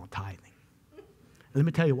preaching on tithing. Let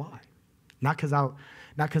me tell you why. Not because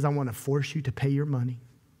I want to force you to pay your money.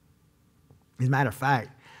 As a matter of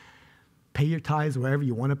fact, pay your tithes wherever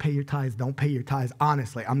you want to pay your tithes. Don't pay your tithes.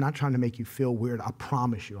 Honestly, I'm not trying to make you feel weird. I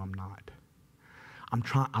promise you I'm not.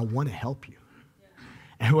 I want to help you.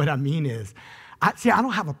 And what I mean is, I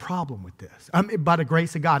don't have a problem with this. By the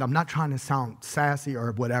grace of God, I'm not trying to sound sassy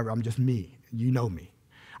or whatever. I'm just me. You know me.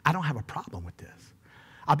 I don't have a problem with this.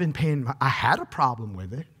 I've been paying, I had a problem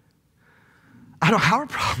with it. I don't have a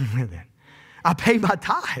problem with it. I pay my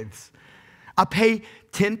tithes. I pay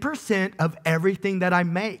 10% of everything that I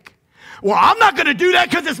make. Well, I'm not going to do that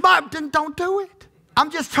because it's my, then don't do it. I'm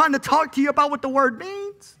just trying to talk to you about what the word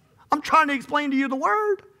means. I'm trying to explain to you the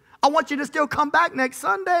word. I want you to still come back next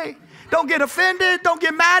Sunday. Don't get offended. Don't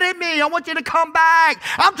get mad at me. I want you to come back.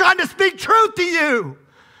 I'm trying to speak truth to you.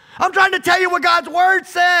 I'm trying to tell you what God's word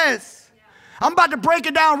says. I'm about to break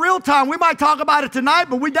it down real time. We might talk about it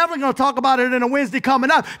tonight, but we're definitely going to talk about it in a Wednesday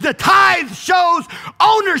coming up. The tithe shows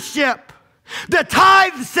ownership. The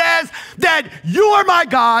tithe says that you are my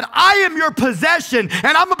God, I am your possession,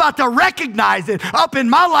 and I'm about to recognize it up in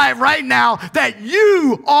my life right now that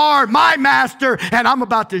you are my master, and I'm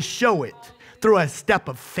about to show it through a step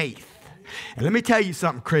of faith. And let me tell you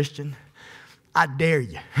something, Christian. I dare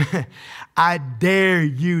you. I dare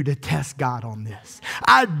you to test God on this.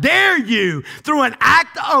 I dare you through an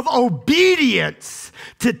act of obedience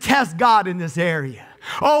to test God in this area.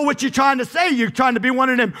 Oh, what you're trying to say, you're trying to be one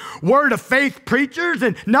of them word of faith preachers.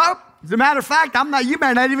 And nope, as a matter of fact, you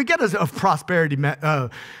may not even get a prosperity, a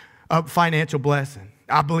financial blessing.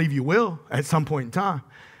 I believe you will at some point in time.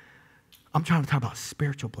 I'm trying to talk about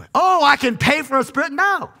spiritual blessing. Oh, I can pay for a spirit.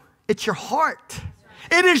 No, it's your heart.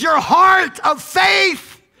 It is your heart of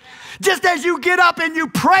faith. Just as you get up and you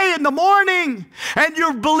pray in the morning and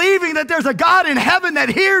you're believing that there's a God in heaven that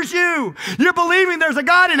hears you. You're believing there's a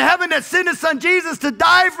God in heaven that sent his son Jesus to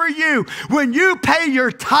die for you. When you pay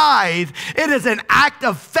your tithe, it is an act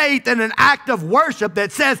of faith and an act of worship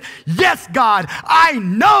that says, yes, God, I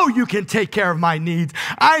know you can take care of my needs.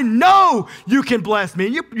 I know you can bless me.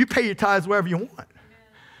 And you pay your tithes wherever you want.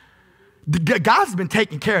 God's been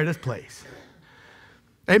taking care of this place.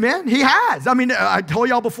 Amen? He has. I mean, I told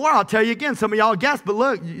y'all before, I'll tell you again. Some of y'all guessed, but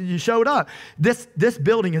look, you showed up. This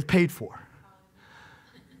building is paid for.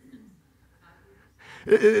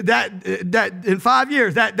 That in 5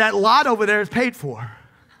 years, that lot over there is paid for.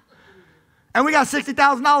 And we got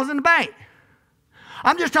 $60,000 in the bank.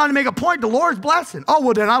 I'm just trying to make a point. The Lord's blessing. Oh,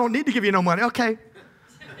 well, then I don't need to give you no money. Okay.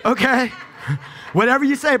 Okay. Whatever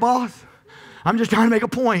you say, boss. I'm just trying to make a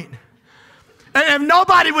point. And if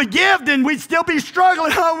nobody would give, then we'd still be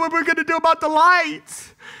struggling. Oh, what we're going to do about the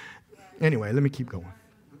lights? Anyway, let me keep going.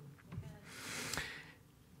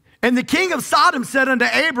 And the king of Sodom said unto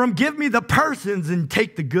Abram, give me the persons and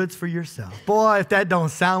take the goods for yourself. Boy, if that don't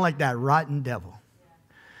sound like that rotten devil.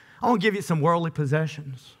 I want to give you some worldly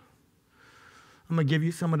possessions. I'm going to give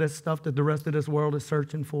you some of that stuff that the rest of this world is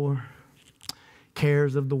searching for.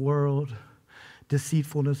 Cares of the world,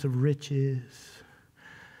 deceitfulness of riches.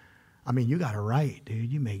 I mean, you got a right,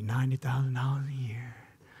 dude. You make $90,000 a year.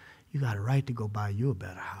 You got a right to go buy you a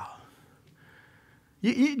better house. Do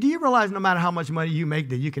you realize no matter how much money you make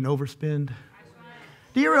that you can overspend?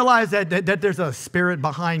 Do you realize that there's a spirit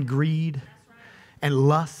behind greed and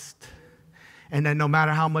lust? And that no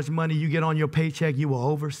matter how much money you get on your paycheck, you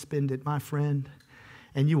will overspend it, my friend.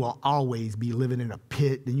 And you will always be living in a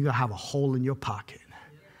pit, and you're going to have a hole in your pocket.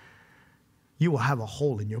 You will have a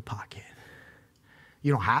hole in your pocket.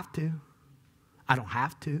 You don't have to. I don't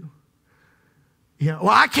have to. You know,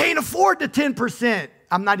 well, I can't afford the 10%.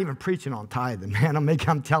 I'm not even preaching on tithing, man.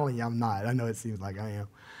 I'm telling you I'm not. I know it seems like I am.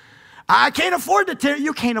 I can't afford the 10%.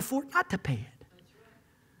 You can't afford not to pay it.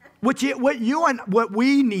 What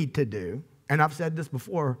we need to do, and I've said this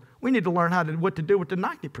before, we need to learn what to do with the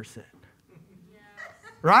 90%.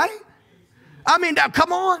 Right? I mean,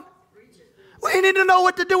 come on. We need to know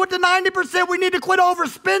what to do with the 90%. We need to quit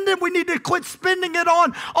overspending. We need to quit spending it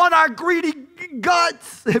on our greedy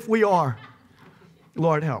guts if we are.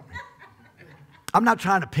 Lord help me. I'm not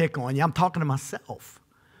trying to pick on you. I'm talking to myself.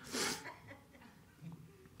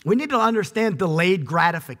 We need to understand delayed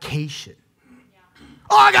gratification.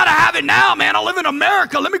 Oh, I got to have it now, man. I live in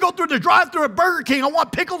America. Let me go through the drive-thru at Burger King. I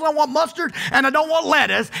want pickles, I want mustard, and I don't want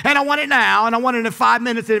lettuce, and I want it now, and I want it in 5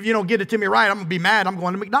 minutes, and if you don't get it to me right, I'm going to be mad. I'm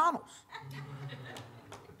going to McDonald's.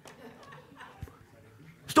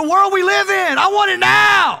 It's the world we live in. I want it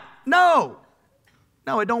now.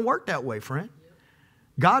 No, it don't work that way, friend.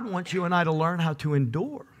 God wants you and I to learn how to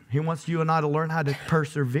endure. He wants you and I to learn how to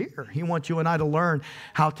persevere. He wants you and I to learn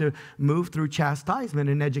how to move through chastisement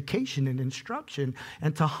and education and instruction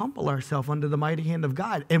and to humble ourselves under the mighty hand of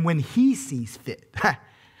God. And when he sees fit,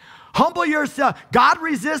 humble yourself. God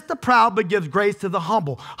resists the proud but gives grace to the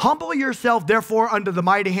humble. Humble yourself, therefore, under the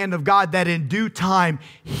mighty hand of God, that in due time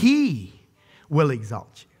he will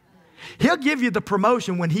exalt you. He'll give you the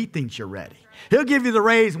promotion when he thinks you're ready. He'll give you the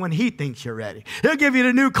raise when he thinks you're ready. He'll give you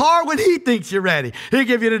the new car when he thinks you're ready. He'll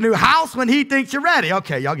give you the new house when he thinks you're ready.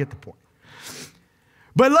 Okay, y'all get the point.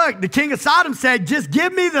 But look, the king of Sodom said, just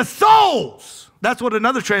give me the souls. That's what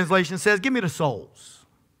another translation says. Give me the souls.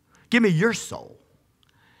 Give me your soul.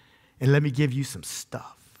 And let me give you some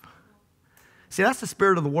stuff. See, that's the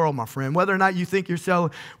spirit of the world, my friend. Whether or not you think you're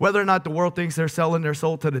selling, whether or not the world thinks they're selling their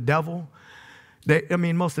soul to the devil,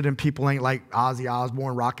 most of them people ain't like Ozzy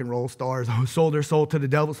Osbourne, rock and roll stars who sold their soul to the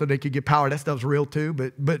devil so they could get power. That stuff's real too,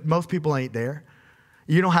 but most people ain't there.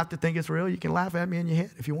 You don't have to think it's real. You can laugh at me in your head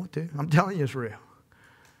if you want to. I'm telling you it's real.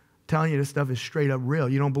 I'm telling you this stuff is straight up real.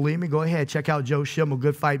 You don't believe me? Go ahead. Check out Joe Schimmel,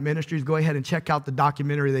 Good Fight Ministries. Go ahead and check out the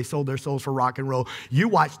documentary, They Sold Their Souls for Rock and Roll. You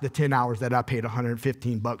watched the 10 hours that I paid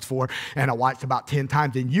 $115 for, and I watched about 10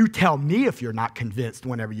 times, and you tell me if you're not convinced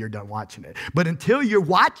whenever you're done watching it. But until you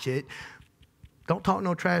watch it, don't talk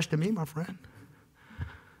no trash to me, my friend.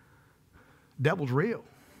 Devil's real.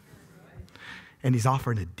 And he's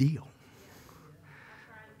offering a deal.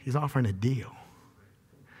 He's offering a deal.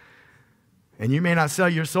 And you may not sell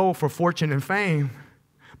your soul for fortune and fame,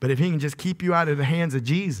 but if he can just keep you out of the hands of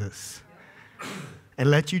Jesus and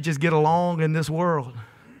let you just get along in this world.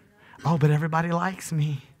 Oh, but everybody likes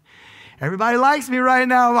me. Everybody likes me right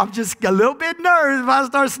now. I'm just a little bit nervous. If I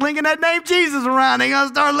start slinging that name Jesus around, they're going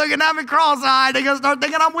to start looking at me cross-eyed. They're going to start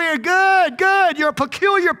thinking I'm weird. Good, good. You're a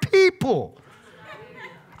peculiar people.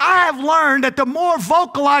 I have learned that the more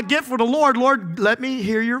vocal I get for the Lord, Lord, let me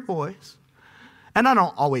hear your voice. And I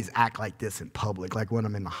don't always act like this in public, like when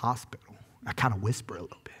I'm in the hospital. I kind of whisper a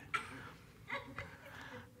little bit.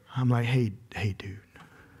 I'm like, hey, dude,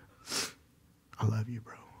 I love you,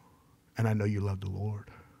 bro. And I know you love the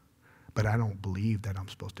Lord. But I don't believe that I'm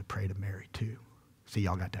supposed to pray to Mary too. See,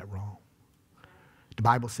 y'all got that wrong. The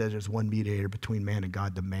Bible says there's one mediator between man and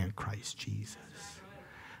God, the man Christ Jesus.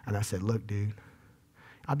 And I said, look, dude,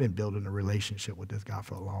 I've been building a relationship with this guy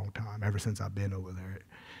for a long time, ever since I've been over there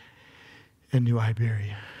in New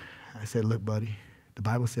Iberia. I said, look, buddy, the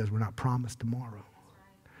Bible says we're not promised tomorrow.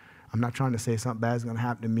 I'm not trying to say something bad is going to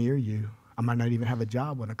happen to me or you. I might not even have a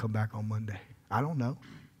job when I come back on Monday. I don't know.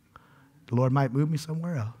 The Lord might move me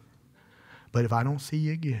somewhere else. But if I don't see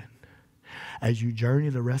you again, as you journey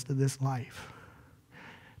the rest of this life,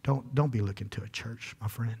 don't be looking to a church, my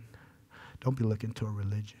friend. Don't be looking to a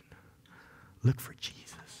religion. Look for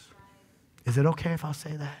Jesus. Is it okay if I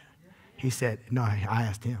say that? He said, no, I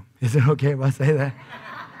asked him, is it okay if I say that?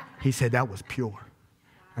 He said, that was pure.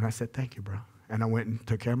 And I said, thank you, bro. And I went and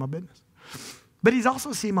took care of my business. But he's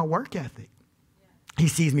also seen my work ethic. He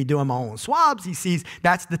sees me doing my own swabs. He sees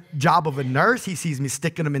that's the job of a nurse. He sees me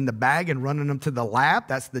sticking them in the bag and running them to the lab.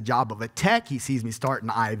 That's the job of a tech. He sees me starting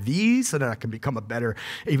IVs so that I can become a better,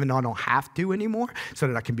 even though I don't have to anymore, so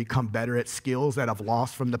that I can become better at skills that I've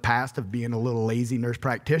lost from the past of being a little lazy nurse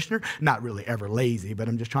practitioner. Not really ever lazy, but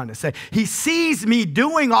I'm just trying to say. He sees me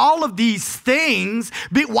doing all of these things.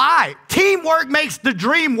 Why? Teamwork makes the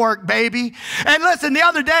dream work, baby. And listen, the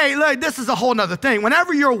other day, look, this is a whole nother thing.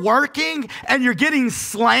 Whenever you're working and you're getting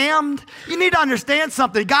slammed, you need to understand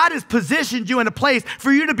something. God has positioned you in a place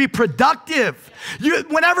for you to be productive.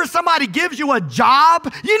 Whenever somebody gives you a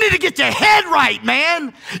job, you need to get your head right,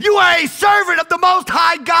 man. You are a servant of the Most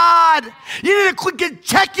High God. You need to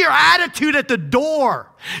check your attitude at the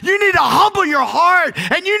door. You need to humble your heart,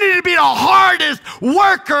 and you need to be the hardest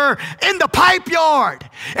worker in the pipe yard.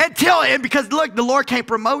 Because look, the Lord can't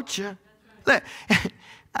promote you. Look,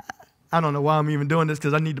 I don't know why I'm even doing this,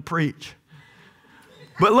 because I need to preach.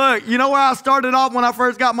 But look, you know where I started off when I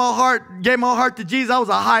first gave my heart to Jesus? I was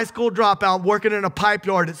a high school dropout working in a pipe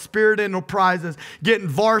yard at Spirit Enterprises, getting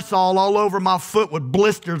Varsol all over my foot with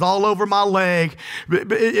blisters all over my leg.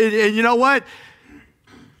 And you know what?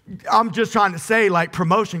 I'm just trying to say, like,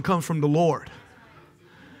 promotion comes from the Lord.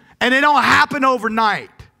 And it don't happen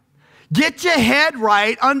overnight. Get your head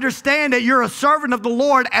right. Understand that you're a servant of the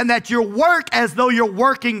Lord and that you work as though you're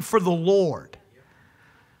working for the Lord.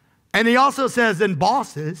 And he also says, in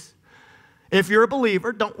bosses, if you're a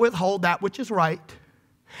believer, don't withhold that which is right.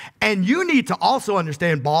 And you need to also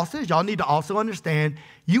understand, bosses, y'all need to also understand,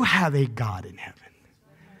 you have a God in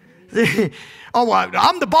heaven. Oh, well,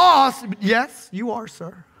 I'm the boss. Yes, you are,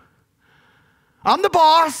 sir. I'm the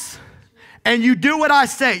boss, and you do what I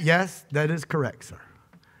say. Yes, that is correct, sir.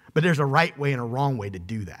 But there's a right way and a wrong way to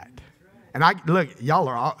do that. And look, y'all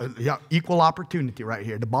are equal opportunity right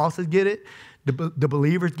here. The bosses get it. The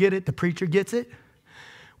believers get it. The preacher gets it.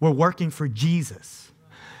 We're working for Jesus.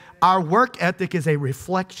 Our work ethic is a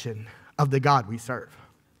reflection of the God we serve.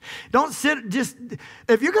 Don't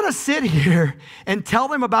if you're going to sit here and tell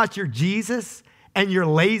them about your Jesus and you're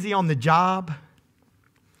lazy on the job,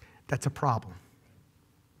 that's a problem.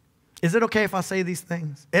 Is it okay if I say these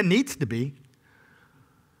things? It needs to be.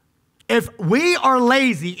 If we are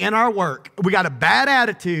lazy in our work, we got a bad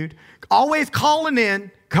attitude, always calling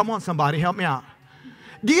in. Come on, somebody, help me out.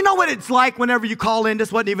 Do you know what it's like whenever you call in?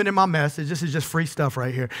 This wasn't even in my message. This is just free stuff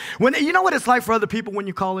right here. You know what it's like for other people when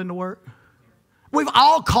you call in to work? We've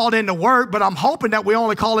all called in to work, but I'm hoping that we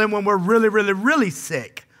only call in when we're really, really, really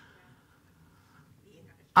sick.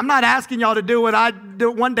 I'm not asking y'all to do what I did.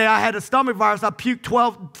 One day I had a stomach virus. I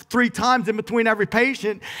puked 3 times in between every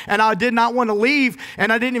patient, and I did not want to leave,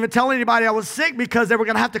 and I didn't even tell anybody I was sick because they were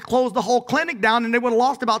going to have to close the whole clinic down, and they would have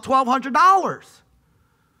lost about $1,200.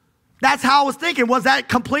 That's how I was thinking. Was that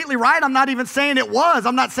completely right? I'm not even saying it was.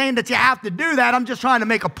 I'm not saying that you have to do that. I'm just trying to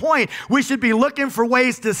make a point. We should be looking for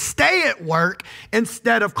ways to stay at work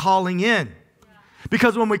instead of calling in.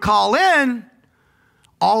 Because when we call in,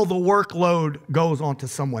 all the workload goes on to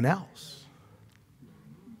someone else.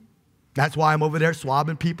 That's why I'm over there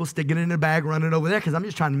swabbing people, sticking it in a bag, running over there, because I'm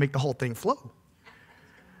just trying to make the whole thing flow.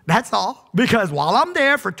 That's all. Because while I'm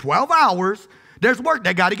there for 12 hours, there's work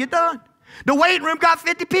that got to get done. The waiting room got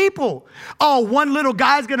 50 people. Oh, one little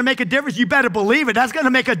guy's going to make a difference. You better believe it. That's going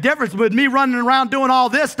to make a difference with me running around doing all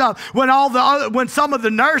this stuff when some of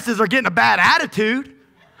the nurses are getting a bad attitude.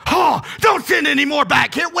 Oh, don't send any more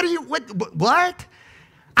back here. What?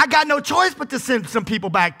 I got no choice but to send some people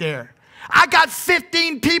back there. I got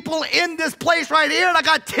 15 people in this place right here, and I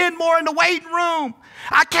got 10 more in the waiting room.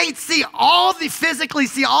 I can't physically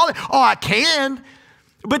see all the, oh, I can,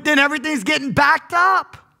 but then everything's getting backed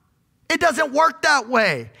up. It doesn't work that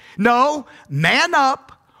way. No, man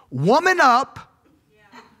up, woman up.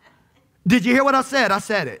 Did you hear what I said? I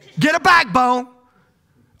said it. Get a backbone.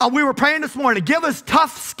 We were praying this morning. Give us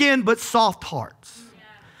tough skin but soft hearts.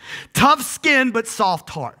 Tough skin but soft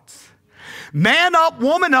hearts. Man up,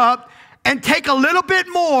 woman up, and take a little bit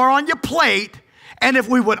more on your plate. And if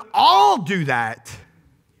we would all do that,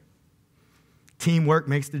 teamwork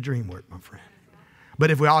makes the dream work, my friend.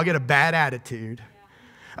 But if we all get a bad attitude,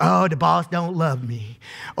 oh, the boss don't love me,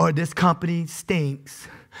 or this company stinks,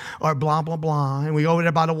 or blah, blah, blah, and we over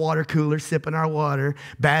there by the water cooler sipping our water,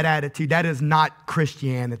 bad attitude, that is not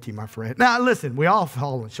Christianity, my friend. Now, listen, we all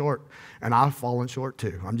fallen short, and I've fallen short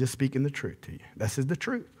too. I'm just speaking the truth to you. This is the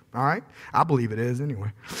truth, all right? I believe it is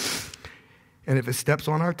anyway. And if it steps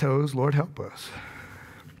on our toes, Lord, help us.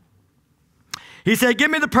 He said, give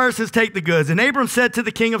me the purses, take the goods. And Abram said to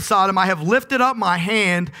the king of Sodom, I have lifted up my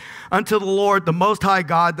hand unto the Lord, the Most High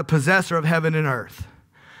God, the possessor of heaven and earth.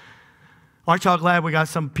 Aren't y'all glad we got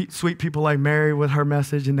some sweet people like Mary with her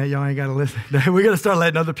message and that y'all ain't got to listen? We're going to start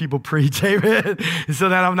letting other people preach, amen? So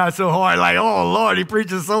that I'm not so hard, like, oh, Lord, he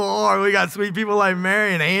preaches so hard. We got sweet people like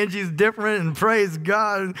Mary, and Angie's different, and praise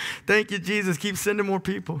God. Thank you, Jesus. Keep sending more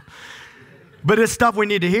people. But it's stuff we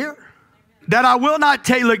need to hear. That I will not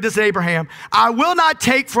take, look, this is Abraham. I will not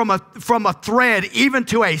take from a thread even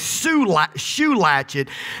to a shoe latchet,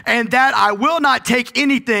 and that I will not take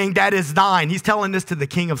anything that is thine. He's telling this to the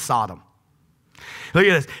king of Sodom. Look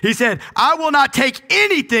at this. He said, I will not take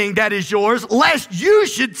anything that is yours, lest you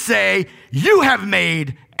should say, you have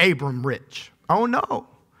made Abram rich. Oh, no.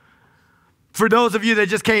 For those of you that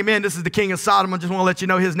just came in, this is the king of Sodom. I just want to let you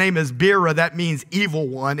know his name is Bera. That means evil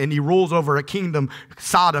one. And he rules over a kingdom,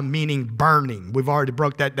 Sodom, meaning burning. We've already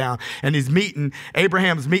broke that down. And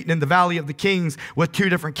Abraham's meeting in the valley of the kings with two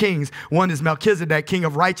different kings. One is Melchizedek, king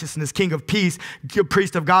of righteousness, king of peace,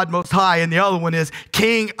 priest of God Most High. And the other one is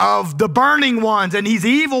king of the burning ones. And he's the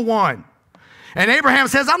evil one. And Abraham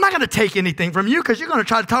says, I'm not going to take anything from you because you're going to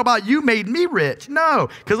try to talk about you made me rich. No,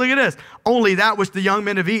 because look at this. Only that which the young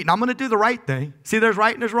men have eaten. I'm going to do the right thing. See, there's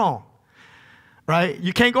right and there's wrong. Right?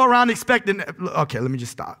 You can't go around expecting. Okay, let me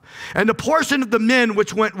just stop. And the portion of the men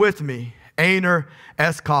which went with me, Aner,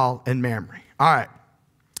 Eshcol, and Mamre. All right.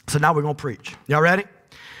 So now we're going to preach. Y'all ready?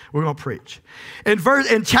 We're going to preach.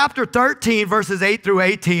 In chapter 13, verses 8 through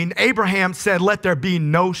 18, Abraham said, let there be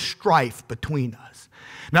no strife between us.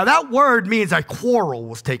 Now that word means a quarrel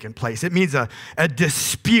was taking place. It means a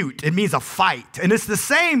dispute. It means a fight. And it's the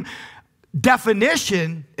same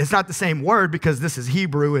definition. It's not the same word because this is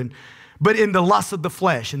Hebrew, but in the lust of the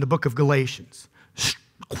flesh in the book of Galatians.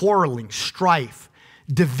 Quarreling, strife,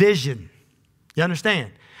 division. You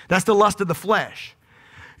understand? That's the lust of the flesh.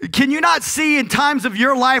 Can you not see in times of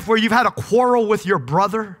your life where you've had a quarrel with your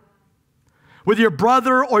brother? With your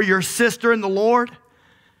brother or your sister in the Lord?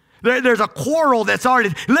 There's a quarrel that's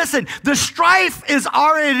already, listen, the strife is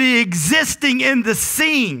already existing in the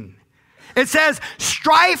scene. It says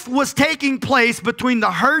strife was taking place between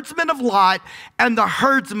the herdsman of Lot and the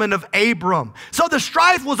herdsman of Abram. So the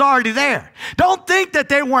strife was already there. Don't think that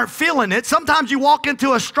they weren't feeling it. Sometimes you walk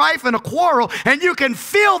into a strife and a quarrel and you can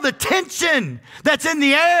feel the tension that's in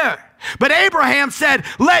the air. But Abraham said,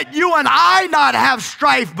 let you and I not have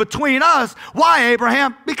strife between us. Why,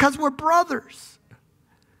 Abraham? Because we're brothers.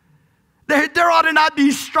 There ought to not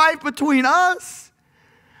be strife between us.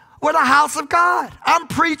 We're the house of God. I'm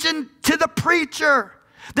preaching to the preacher.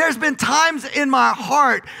 There's been times in my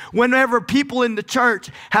heart whenever people in the church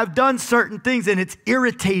have done certain things and it's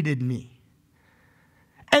irritated me.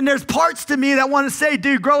 And there's parts to me that want to say,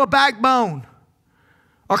 dude, grow a backbone.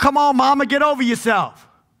 Or come on, mama, get over yourself.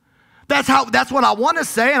 That's what I want to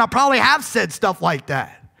say, and I probably have said stuff like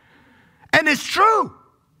that. And it's true.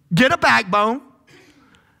 Get a backbone.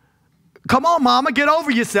 Come on, mama, get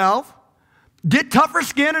over yourself. Get tougher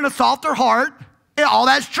skin and a softer heart. Yeah, all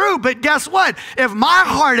that's true, but guess what? If my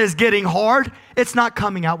heart is getting hard, it's not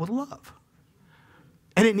coming out with love.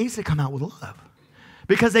 And it needs to come out with love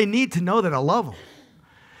because they need to know that I love them.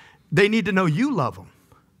 They need to know you love them.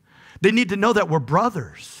 They need to know that we're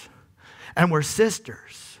brothers and we're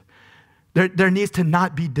sisters. There needs to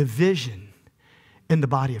not be division in the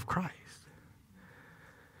body of Christ.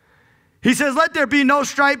 He says, let there be no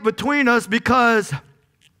strife between us because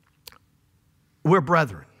we're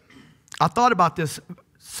brethren. I thought about this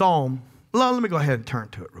psalm. Let me go ahead and turn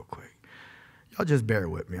to it real quick. Y'all just bear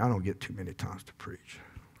with me. I don't get too many times to preach.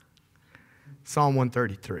 Psalm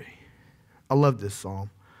 133. I love this psalm.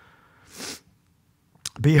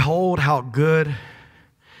 Behold how good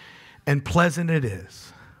and pleasant it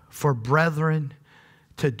is for brethren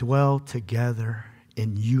to dwell together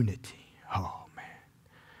in unity. Oh, man.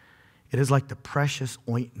 It is like the precious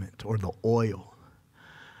ointment or the oil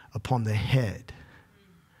upon the head.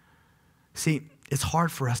 See, it's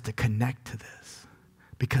hard for us to connect to this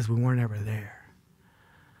because we weren't ever there.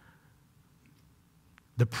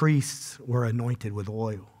 The priests were anointed with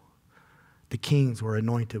oil. The kings were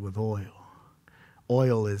anointed with oil.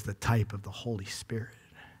 Oil is the type of the Holy Spirit.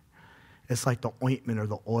 It's like the ointment or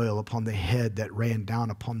the oil upon the head that ran down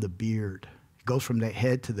upon the beard. It goes from the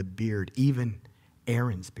head to the beard, even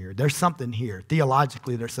Aaron's beard. There's something here.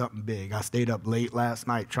 Theologically, there's something big. I stayed up late last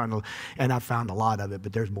night and I found a lot of it,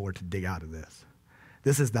 but there's more to dig out of this.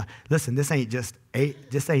 Listen, this ain't just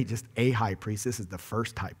a high priest. This is the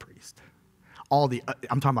first high priest.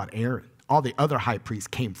 I'm talking about Aaron. All the other high priests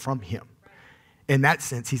came from him. In that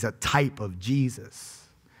sense, he's a type of Jesus.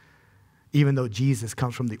 Even though Jesus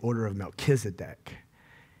comes from the order of Melchizedek,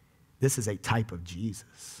 this is a type of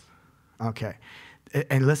Jesus. Okay.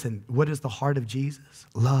 And listen, what is the heart of Jesus?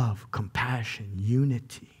 Love, compassion,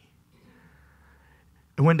 unity.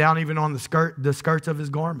 It went down even on the skirts of his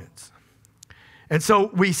garments. And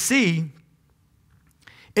so we see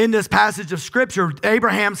in this passage of Scripture,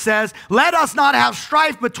 Abraham says, let us not have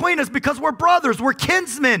strife between us because we're brothers, we're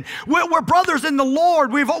kinsmen, we're brothers in the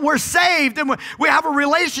Lord, we're saved, and we have a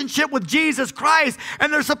relationship with Jesus Christ,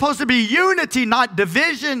 and there's supposed to be unity, not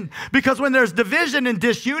division, because when there's division and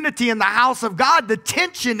disunity in the house of God, the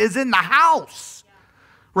tension is in the house.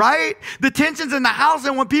 Right? The tension's in the house,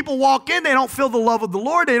 and when people walk in, they don't feel the love of the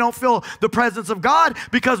Lord. They don't feel the presence of God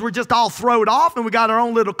because we're just all thrown off and we got our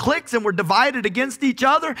own little cliques and we're divided against each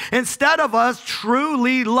other instead of us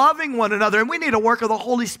truly loving one another. And we need a work of the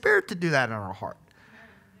Holy Spirit to do that in our heart.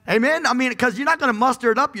 Amen? I mean, because you're not going to muster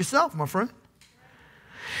it up yourself, my friend.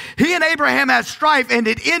 He and Abraham had strife, and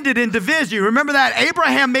it ended in division. Remember that?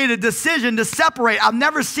 Abraham made a decision to separate. I've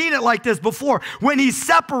never seen it like this before. When he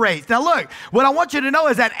separates. Now look, what I want you to know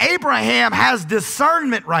is that Abraham has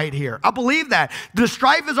discernment right here. I believe that. The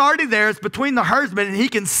strife is already there. It's between the herdsmen, and he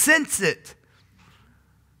can sense it.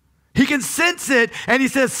 He can sense it, and he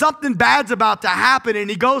says something bad's about to happen, and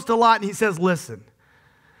he goes to Lot, and he says, listen,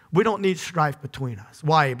 we don't need strife between us.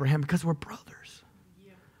 Why, Abraham? Because we're brothers.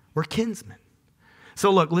 Yeah. We're kinsmen. So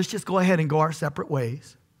look, let's just go ahead and go our separate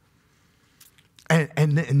ways.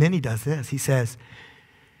 And then he does this. He says,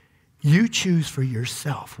 you choose for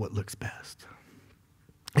yourself what looks best.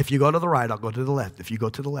 If you go to the right, I'll go to the left. If you go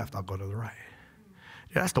to the left, I'll go to the right.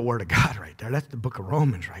 Yeah, that's the word of God right there. That's the book of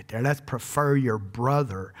Romans right there. That's prefer your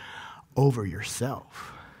brother over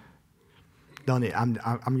yourself. I'm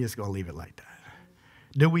just going to leave it like that.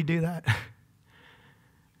 Do we do that?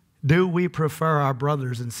 Do we prefer our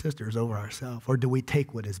brothers and sisters over ourselves, or do we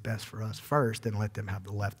take what is best for us first and let them have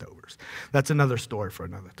the leftovers? That's another story for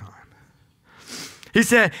another time. He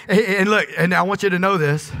said, and look, and I want you to know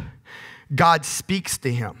this, God speaks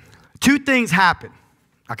to him. Two things happen.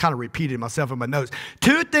 I kind of repeated myself in my notes.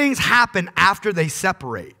 Two things happen after they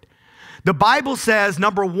separate. The Bible says,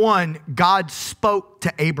 number one, God spoke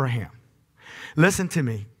to Abraham. Listen to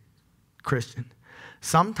me, Christian.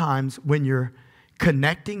 Sometimes when you're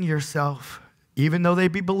connecting yourself, even though they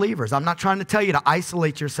be believers. I'm not trying to tell you to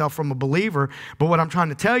isolate yourself from a believer, but what I'm trying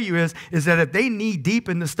to tell you is that if they knee deep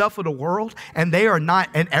in the stuff of the world and they are not,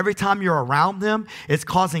 and every time you're around them, it's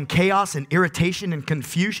causing chaos and irritation and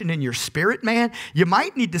confusion in your spirit, man, you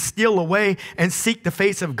might need to steal away and seek the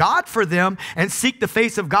face of God for them and seek the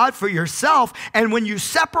face of God for yourself. And when you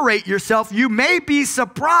separate yourself, you may be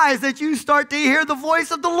surprised that you start to hear the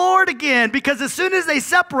voice of the Lord again, because as soon as they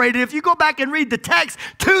separated, if you go back and read the text,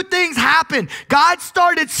 two things happen. God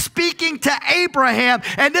started speaking to Abraham,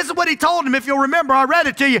 and this is what he told him. If you'll remember, I read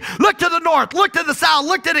it to you. Look to the north, look to the south,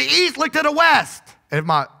 look to the east, look to the west.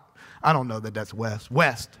 I don't know that that's west.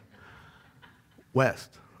 West,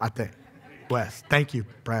 I think. West. Thank you,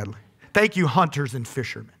 Bradley. Thank you, hunters and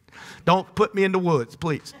fishermen. Don't put me in the woods,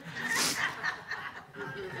 please.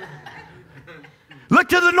 Look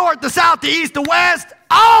to the north, the south, the east, the west.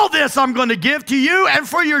 All this I'm going to give to you and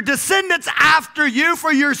for your descendants after you,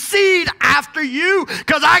 for your seed after you,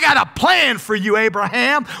 because I got a plan for you,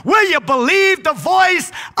 Abraham. Will you believe the voice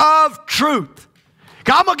of truth?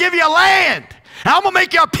 I'm going to give you a land. And I'm going to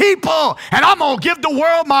make you a people. And I'm going to give the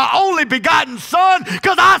world my only begotten son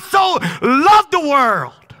because I so love the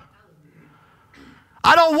world.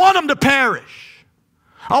 I don't want them to perish.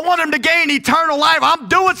 I want them to gain eternal life. I'm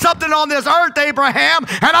doing something on this earth, Abraham,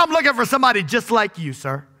 and I'm looking for somebody just like you,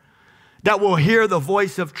 sir, that will hear the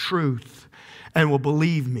voice of truth and will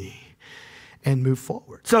believe me and move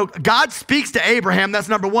forward. So God speaks to Abraham. That's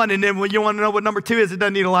number one. And then when you want to know what number two is, it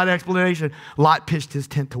doesn't need a lot of explanation. Lot pitched his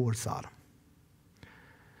tent towards Sodom.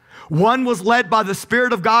 One was led by the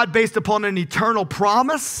Spirit of God based upon an eternal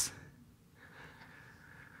promise.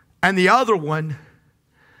 And the other one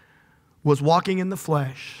was walking in the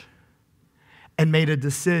flesh and made a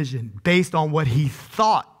decision based on what he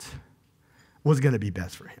thought was going to be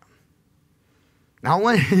best for him. Now, I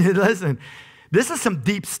want you to listen. This is some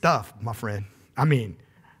deep stuff, my friend. I mean,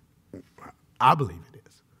 I believe it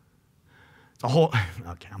is. It's a whole,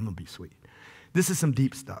 okay, I'm going to be sweet. This is some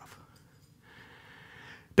deep stuff.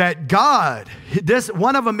 That God,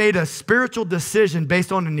 one of them made a spiritual decision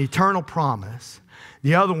based on an eternal promise.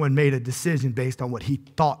 The other one made a decision based on what he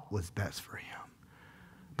thought was best for him.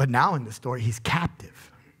 But now in the story, he's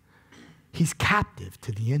captive. He's captive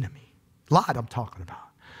to the enemy. Lot, I'm talking about.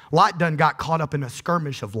 Lot done got caught up in a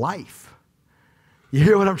skirmish of life. You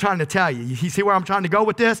hear what I'm trying to tell you? You see where I'm trying to go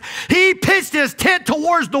with this? He pitched his tent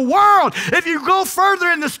towards the world. If you go further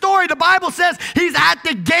in the story, the Bible says he's at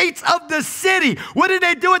the gates of the city. What did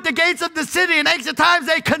they do at the gates of the city? In ancient times,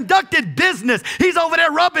 they conducted business. He's over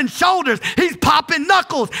there rubbing shoulders. He's popping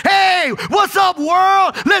knuckles. Hey, what's up,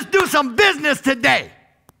 world? Let's do some business today.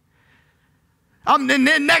 And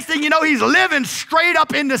then next thing you know, he's living straight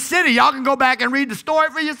up in the city. Y'all can go back and read the story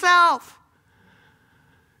for yourself.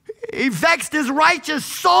 He vexed his righteous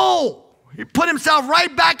soul. He put himself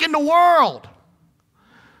right back in the world.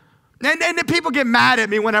 And the people get mad at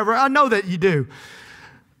me whenever, I know that you do.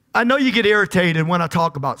 I know you get irritated when I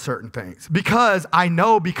talk about certain things. Because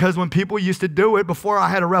when people used to do it before I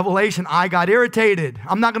had a revelation, I got irritated.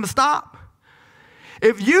 I'm not going to stop.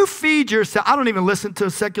 If you feed yourself, I don't even listen to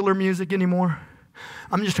secular music anymore.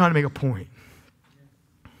 I'm just trying to make a point.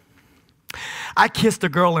 I kissed a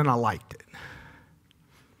girl and I liked it.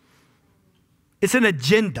 It's an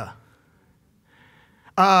agenda.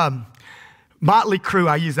 Motley Crue,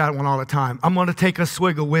 I use that one all the time. I'm going to take a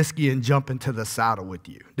swig of whiskey and jump into the saddle with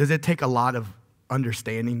you. Does it take a lot of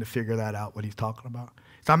understanding to figure that out, what he's talking about?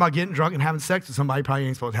 He's talking about getting drunk and having sex with somebody you probably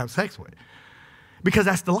ain't supposed to have sex with. Because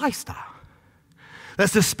that's the lifestyle.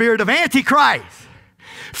 That's the spirit of Antichrist.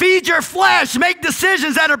 Feed your flesh. Make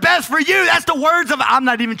decisions that are best for you. That's the words of, I'm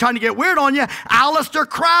not even trying to get weird on you, Aleister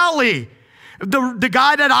Crowley. The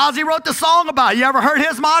guy that Ozzy wrote the song about. You ever heard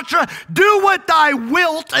his mantra? Do what thou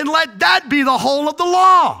wilt and let that be the whole of the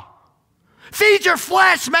law. Feed your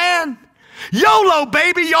flesh, man. YOLO,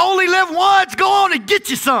 baby. You only live once. Go on and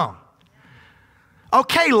get you some.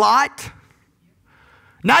 Okay, Lot.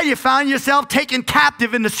 Now you found yourself taken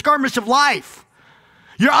captive in the skirmish of life.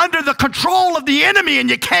 You're under the control of the enemy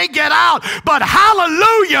and you can't get out. But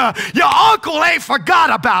hallelujah, your uncle ain't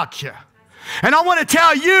forgot about you. And I want to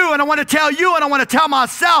tell you, and I want to tell you, and I want to tell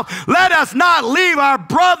myself, let us not leave our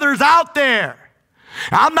brothers out there.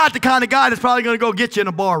 I'm not the kind of guy that's probably going to go get you in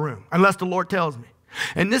a bar room unless the Lord tells me.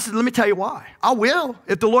 And let me tell you why. I will.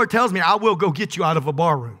 If the Lord tells me, I will go get you out of a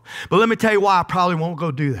bar room. But let me tell you why I probably won't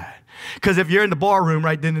go do that. Because if you're in the bar room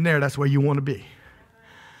right then and there, that's where you want to be.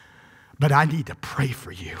 But I need to pray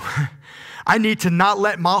for you. I need to not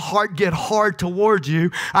let my heart get hard towards you.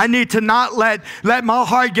 I need to not let my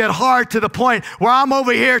heart get hard to the point where I'm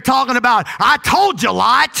over here talking about, I told you,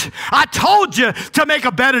 Lot. I told you to make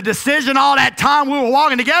a better decision all that time we were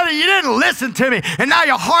walking together. You didn't listen to me. And now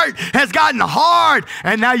your heart has gotten hard.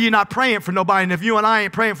 And now you're not praying for nobody. And if you and I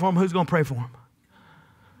ain't praying for them, who's going to pray for them?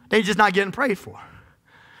 They're just not getting prayed for.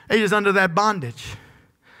 They're just under that bondage.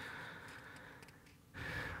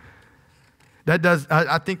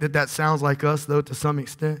 I think that sounds like us, though, to some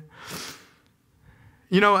extent.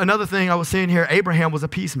 You know, another thing I was seeing here, Abraham was a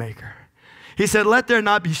peacemaker. He said, let there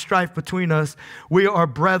not be strife between us. We are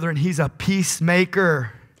brethren. He's a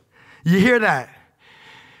peacemaker. You hear that?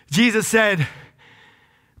 Jesus said,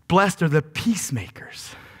 blessed are the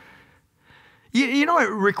peacemakers. You know it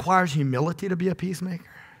requires humility to be a peacemaker?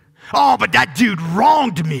 Oh, but that dude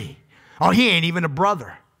wronged me. Oh, he ain't even a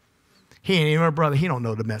brother. He ain't even a brother. He don't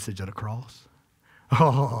know the message of the cross.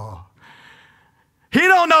 Oh, he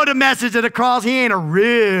don't know the message of the cross. He ain't a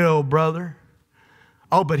real brother.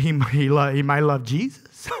 Oh, but he might love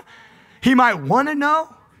Jesus. He might want to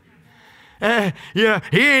know. Yeah, he ain't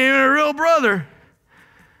even a real brother.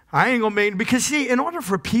 I ain't gonna make, because see, in order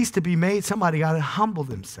for peace to be made, somebody got to humble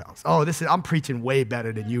themselves. Oh, I'm preaching way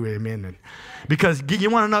better than you, amen. Because you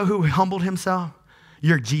want to know who humbled himself?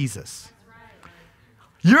 Your Jesus.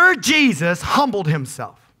 Your Jesus humbled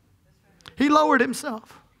himself. He lowered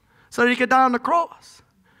himself so that he could die on the cross.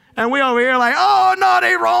 And we over here like, oh, no,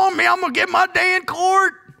 they wronged me. I'm going to get my day in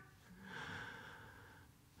court.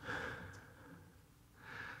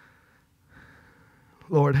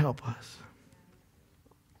 Lord, help us.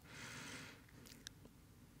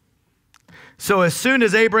 So as soon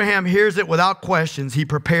as Abraham hears it without questions, he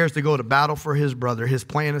prepares to go to battle for his brother. His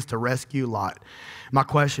plan is to rescue Lot. My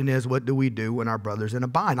question is, what do we do when our brother's in a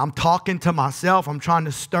bind? I'm talking to myself. I'm trying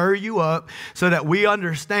to stir you up so that we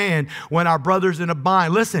understand when our brother's in a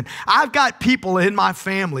bind. Listen, I've got people in my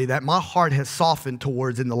family that my heart has softened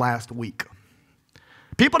towards in the last week.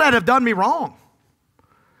 People that have done me wrong.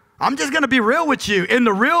 I'm just going to be real with you. In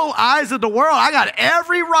the real eyes of the world, I got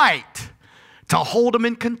every right to hold them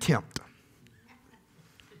in contempt.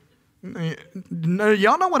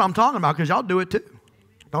 Y'all know what I'm talking about because y'all do it too.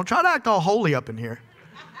 Don't try to act all holy up in here.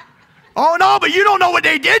 Oh, no, but you don't know what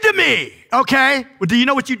they did to me. Okay. Well, do you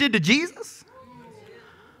know what you did to Jesus?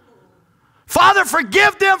 Father,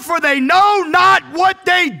 forgive them, for they know not what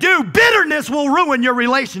they do. Bitterness will ruin your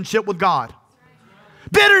relationship with God.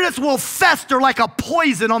 Bitterness will fester like a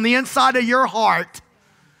poison on the inside of your heart,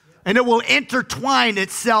 and it will intertwine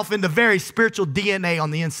itself in the very spiritual DNA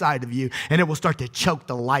on the inside of you, and it will start to choke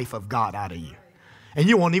the life of God out of you. And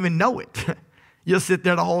you won't even know it. You'll sit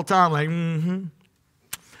there the whole time like,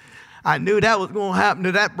 I knew that was going to happen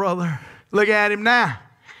to that brother. Look at him now.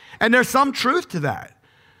 And there's some truth to that.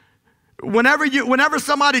 Whenever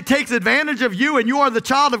somebody takes advantage of you and you are the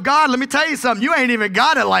child of God, let me tell you something. You ain't even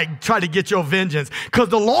got to like try to get your vengeance, because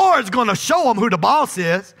the Lord's going to show them who the boss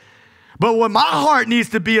is. But what my heart needs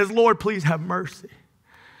to be is, Lord, please have mercy.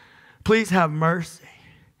 Please have mercy.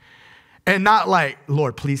 And not like,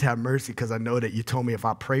 Lord, please have mercy because I know that you told me if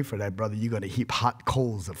I pray for that brother, you're going to heap hot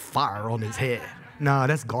coals of fire on his head. No,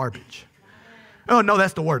 that's garbage. Oh, no,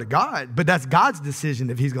 that's the word of God. But that's God's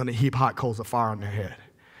decision if he's going to heap hot coals of fire on their head.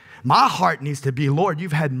 My heart needs to be, Lord,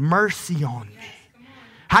 you've had mercy on me.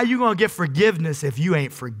 How you going to get forgiveness if you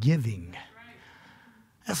ain't forgiving?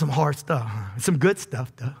 That's some hard stuff. Huh? Some good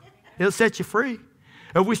stuff, though. It'll set you free.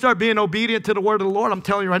 If we start being obedient to the word of the Lord, I'm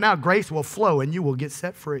telling you right now, grace will flow and you will get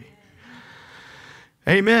set free.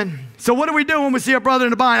 Amen. So what do we do when we see a brother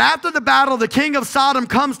in a bind? After the battle, the king of Sodom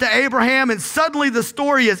comes to Abraham, and suddenly the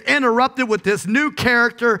story is interrupted with this new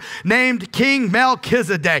character named King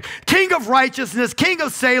Melchizedek. King of righteousness, king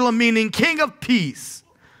of Salem, meaning king of peace.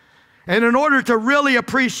 And in order to really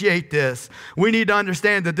appreciate this, we need to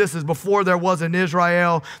understand that this is before there was an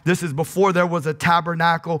Israel. This is before there was a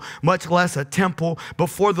tabernacle, much less a temple,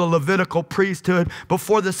 before the Levitical priesthood,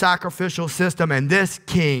 before the sacrificial system. And this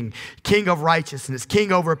king, king of righteousness,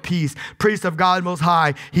 king over peace, priest of God Most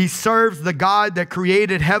High, he serves the God that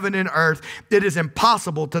created heaven and earth. It is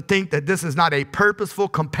impossible to think that this is not a purposeful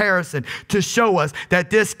comparison to show us that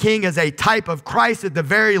this king is a type of Christ at the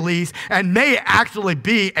very least, and may actually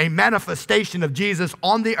be a manifestation of Jesus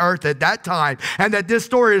on the earth at that time, and that this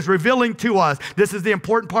story is revealing to us, this is the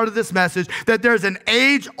important part of this message, that there's an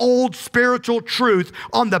age-old spiritual truth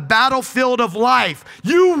on the battlefield of life.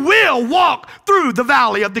 You will walk through the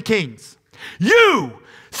valley of the kings. You,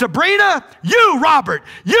 Sabrina, you, Robert,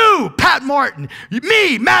 you, Pat Martin,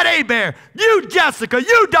 me, Matt Hebert, you, Jessica,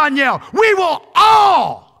 you, Danielle, we will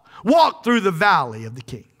all walk through the valley of the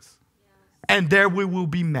kings. And there we will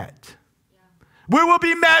be met. We will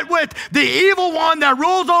be met with the evil one that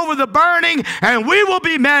rules over the burning, and we will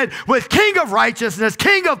be met with King of righteousness,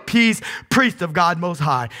 King of peace, priest of God Most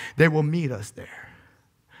High. They will meet us there,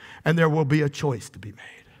 and there will be a choice to be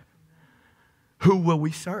made. Who will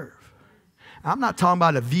we serve? I'm not talking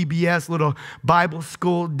about a VBS little Bible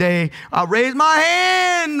school day. I raise my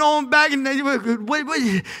hand on back and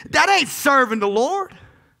that ain't serving the Lord.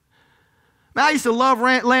 Man, I used to love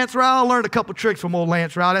Lance Rowell. I learned a couple tricks from old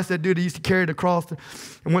Lance Rowell. That's that dude that used to carry the cross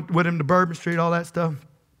and went with him to Bourbon Street, all that stuff.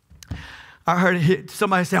 I heard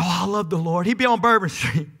somebody say, oh, I love the Lord. He'd be on Bourbon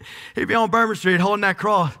Street. He'd be on Bourbon Street holding that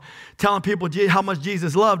cross, telling people how much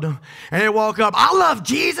Jesus loved them. And they'd walk up, I love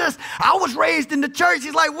Jesus. I was raised in the church.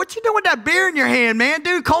 He's like, what you doing with that beer in your hand, man?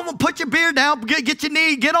 Dude, come on, put your beer down, get your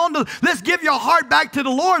knee, get on let's give your heart back to the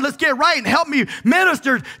Lord. Let's get right and help me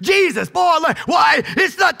minister Jesus. Boy, why,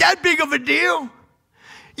 it's not that big of a deal.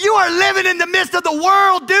 You are living in the midst of the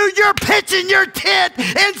world, dude. You're pitching your tent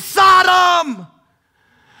in Sodom.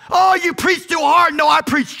 Oh, you preach too hard. No, I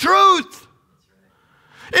preach truth.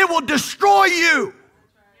 It will destroy you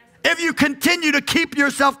if you continue to keep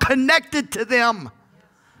yourself connected to them.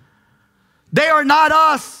 They are not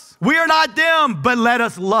us. We are not them, but let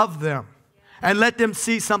us love them and let them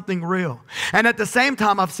see something real. And at the same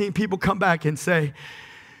time, I've seen people come back and say,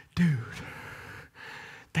 dude,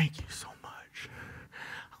 thank you so much.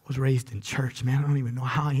 I was raised in church, man. I don't even know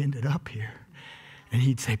how I ended up here. And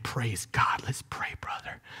he'd say, praise God. Let's pray,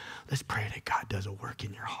 brother. Let's pray that God does a work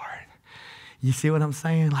in your heart. You see what I'm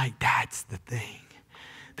saying? Like, that's the thing.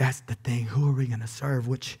 That's the thing. Who are we going to serve?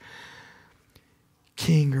 Which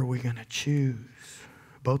king are we going to choose?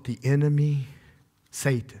 Both the enemy,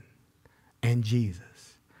 Satan, and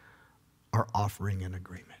Jesus are offering an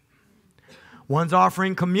agreement. One's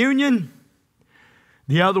offering communion.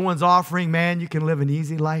 The other one's offering, man, you can live an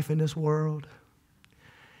easy life in this world.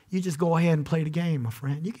 You just go ahead and play the game, my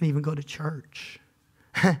friend. You can even go to church.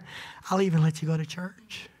 I'll even let you go to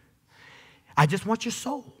church. I just want your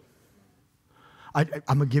soul. I'm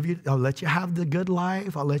going to give you, I'll let you have the good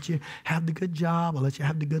life. I'll let you have the good job. I'll let you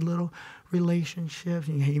have the good little relationships.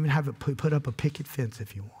 You can even have it put up a picket fence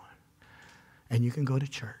if you want. And you can go to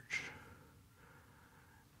church.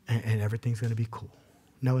 And everything's going to be cool.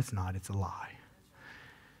 No, it's not. It's a lie.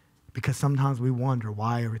 Because sometimes we wonder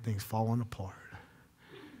why everything's falling apart.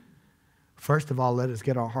 First of all, let us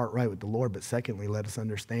get our heart right with the Lord. But secondly, let us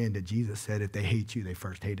understand that Jesus said, if they hate you, they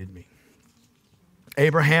first hated me.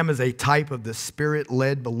 Abraham is a type of the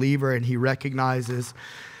Spirit-led believer, and he recognizes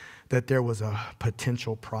that there was a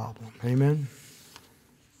potential problem. Amen?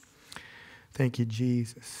 Thank you,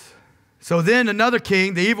 Jesus. So then another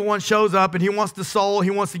king, the evil one, shows up, and he wants the soul.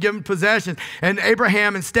 He wants to give him possession. And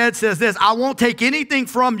Abraham instead says this, I won't take anything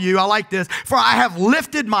from you. I like this. For I have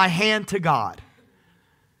lifted my hand to God.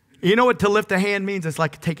 You know what to lift a hand means? It's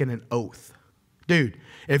like taking an oath. Dude,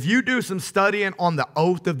 if you do some studying on the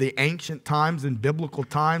oath of the ancient times and biblical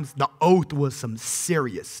times, the oath was some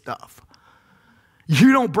serious stuff.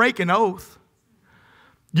 You don't break an oath.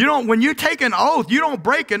 When you take an oath, you don't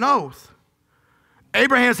break an oath.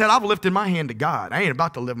 Abraham said, I've lifted my hand to God. I ain't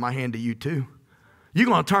about to lift my hand to you too. You're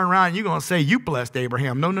going to turn around and you're going to say, you blessed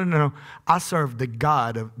Abraham. No. I serve the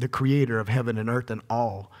God, the creator of heaven and earth and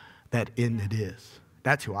all that in it is.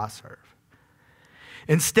 That's who I serve.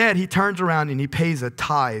 Instead, he turns around and he pays a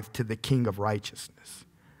tithe to the King of righteousness.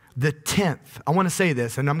 The 10th. I want to say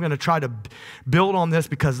this, and I'm going to try to build on this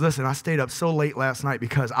because, listen, I stayed up so late last night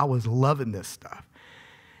because I was loving this stuff.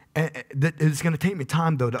 And it's going to take me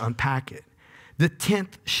time, though, to unpack it. The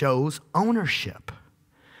 10th shows ownership.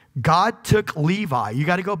 God took Levi. You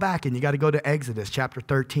got to go back and you got to go to Exodus chapter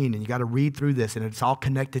 13 and you got to read through this, and it's all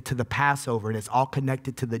connected to the Passover, and it's all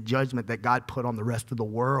connected to the judgment that God put on the rest of the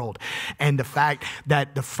world, and the fact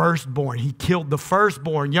that the firstborn, he killed the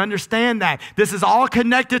firstborn. You understand that? This is all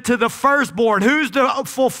connected to the firstborn. Who's the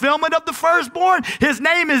fulfillment of the firstborn? His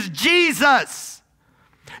name is Jesus.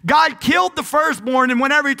 God killed the firstborn, and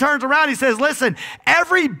whenever he turns around, he says, listen,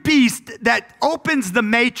 every beast that opens the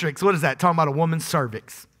matrix, what is that? Talking about a woman's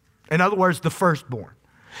cervix. In other words, the firstborn.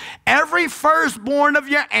 Every firstborn of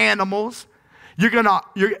your animals,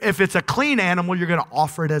 if it's a clean animal, you're going to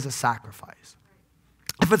offer it as a sacrifice.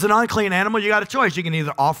 If it's an unclean animal, you got a choice. You can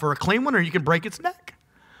either offer a clean one or you can break its neck.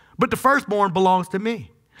 But the firstborn belongs to me.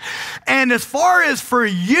 And as far as for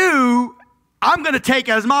you, I'm going to take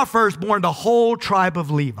as my firstborn the whole tribe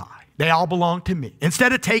of Levi. They all belong to me.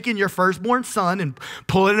 Instead of taking your firstborn son and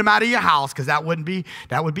pulling him out of your house, because that would be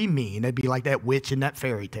mean. That'd be like that witch in that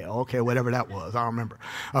fairy tale. Okay, whatever that was. I don't remember.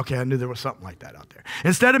 Okay, I knew there was something like that out there.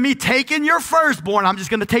 Instead of me taking your firstborn, I'm just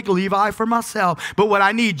going to take Levi for myself. But what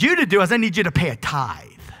I need you to do is I need you to pay a tithe.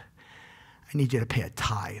 I need you to pay a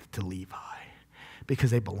tithe to Levi because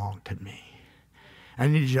they belong to me. I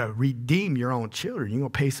need you to redeem your own children. You're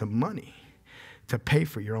going to pay some money to pay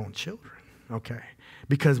for your own children. Okay.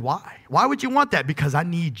 Because why? Why would you want that? Because I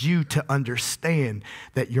need you to understand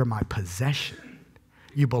that you're my possession.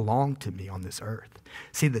 You belong to me on this earth.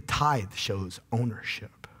 See, the tithe shows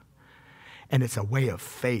ownership. And it's a way of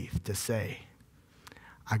faith to say,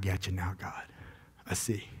 I got you now, God. I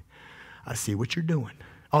see what you're doing.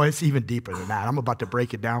 Oh, it's even deeper than that. I'm about to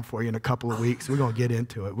break it down for you in a couple of weeks. We're going to get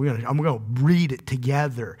into it. I'm going to read it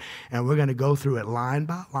together, and we're going to go through it line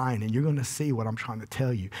by line, and you're going to see what I'm trying to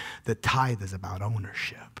tell you. The tithe is about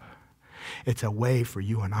ownership. It's a way for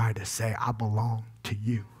you and I to say, I belong to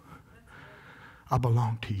you. I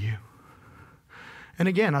belong to you. And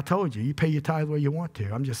again, I told you, you pay your tithe where you want to.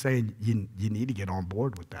 I'm just saying you need to get on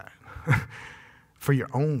board with that for your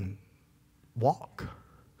own walk.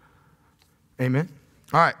 Amen?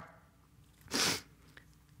 All right.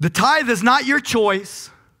 The tithe is not your choice.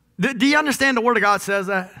 Do you understand the Word of God says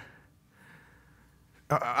that?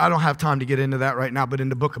 I don't have time to get into that right now, but in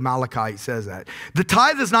the book of Malachi, it says that. The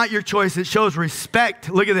tithe is not your choice. It shows respect.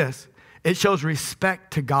 Look at this. It shows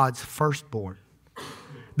respect to God's firstborn.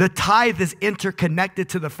 The tithe is interconnected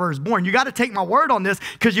to the firstborn. You got to take my word on this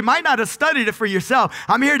because you might not have studied it for yourself.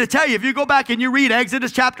 I'm here to tell you, if you go back and you read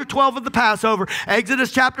Exodus chapter 12 of the Passover,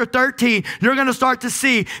 Exodus chapter 13, you're going to start to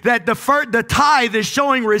see that the tithe is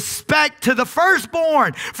showing respect to the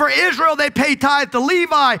firstborn. For Israel, they paid tithe to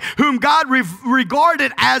Levi, whom God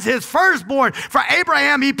regarded as his firstborn. For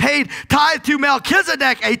Abraham, he paid tithe to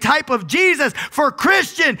Melchizedek, a type of Jesus. For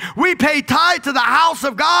Christian, we pay tithe to the house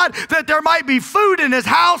of God that there might be food in his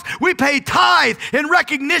house. We pay tithe in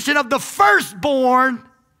recognition of the firstborn.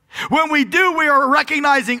 When we do, we are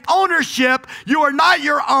recognizing ownership. You are not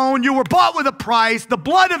your own. You were bought with a price, the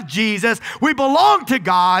blood of Jesus. We belong to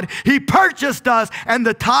God. He purchased us, and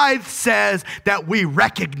the tithe says that we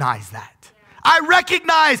recognize that. I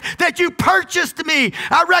recognize that you purchased me.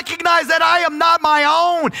 I recognize that I am not my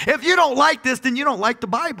own. If you don't like this, then you don't like the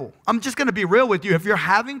Bible. I'm just going to be real with you. If you're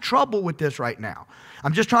having trouble with this right now,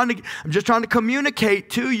 I'm just trying to communicate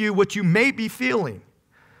to you what you may be feeling.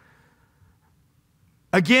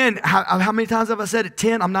 Again, how many times have I said it?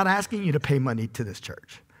 10. I'm not asking you to pay money to this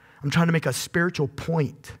church. I'm trying to make a spiritual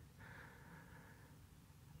point.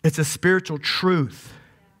 It's a spiritual truth.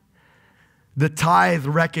 The tithe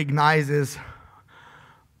recognizes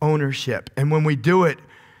ownership. And when we do it,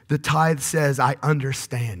 the tithe says, I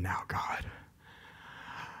understand now, God.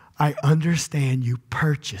 I understand you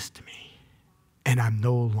purchased me. And I'm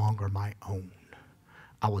no longer my own.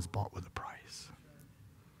 I was bought with a price.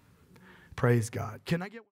 Praise God. Can I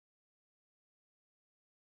get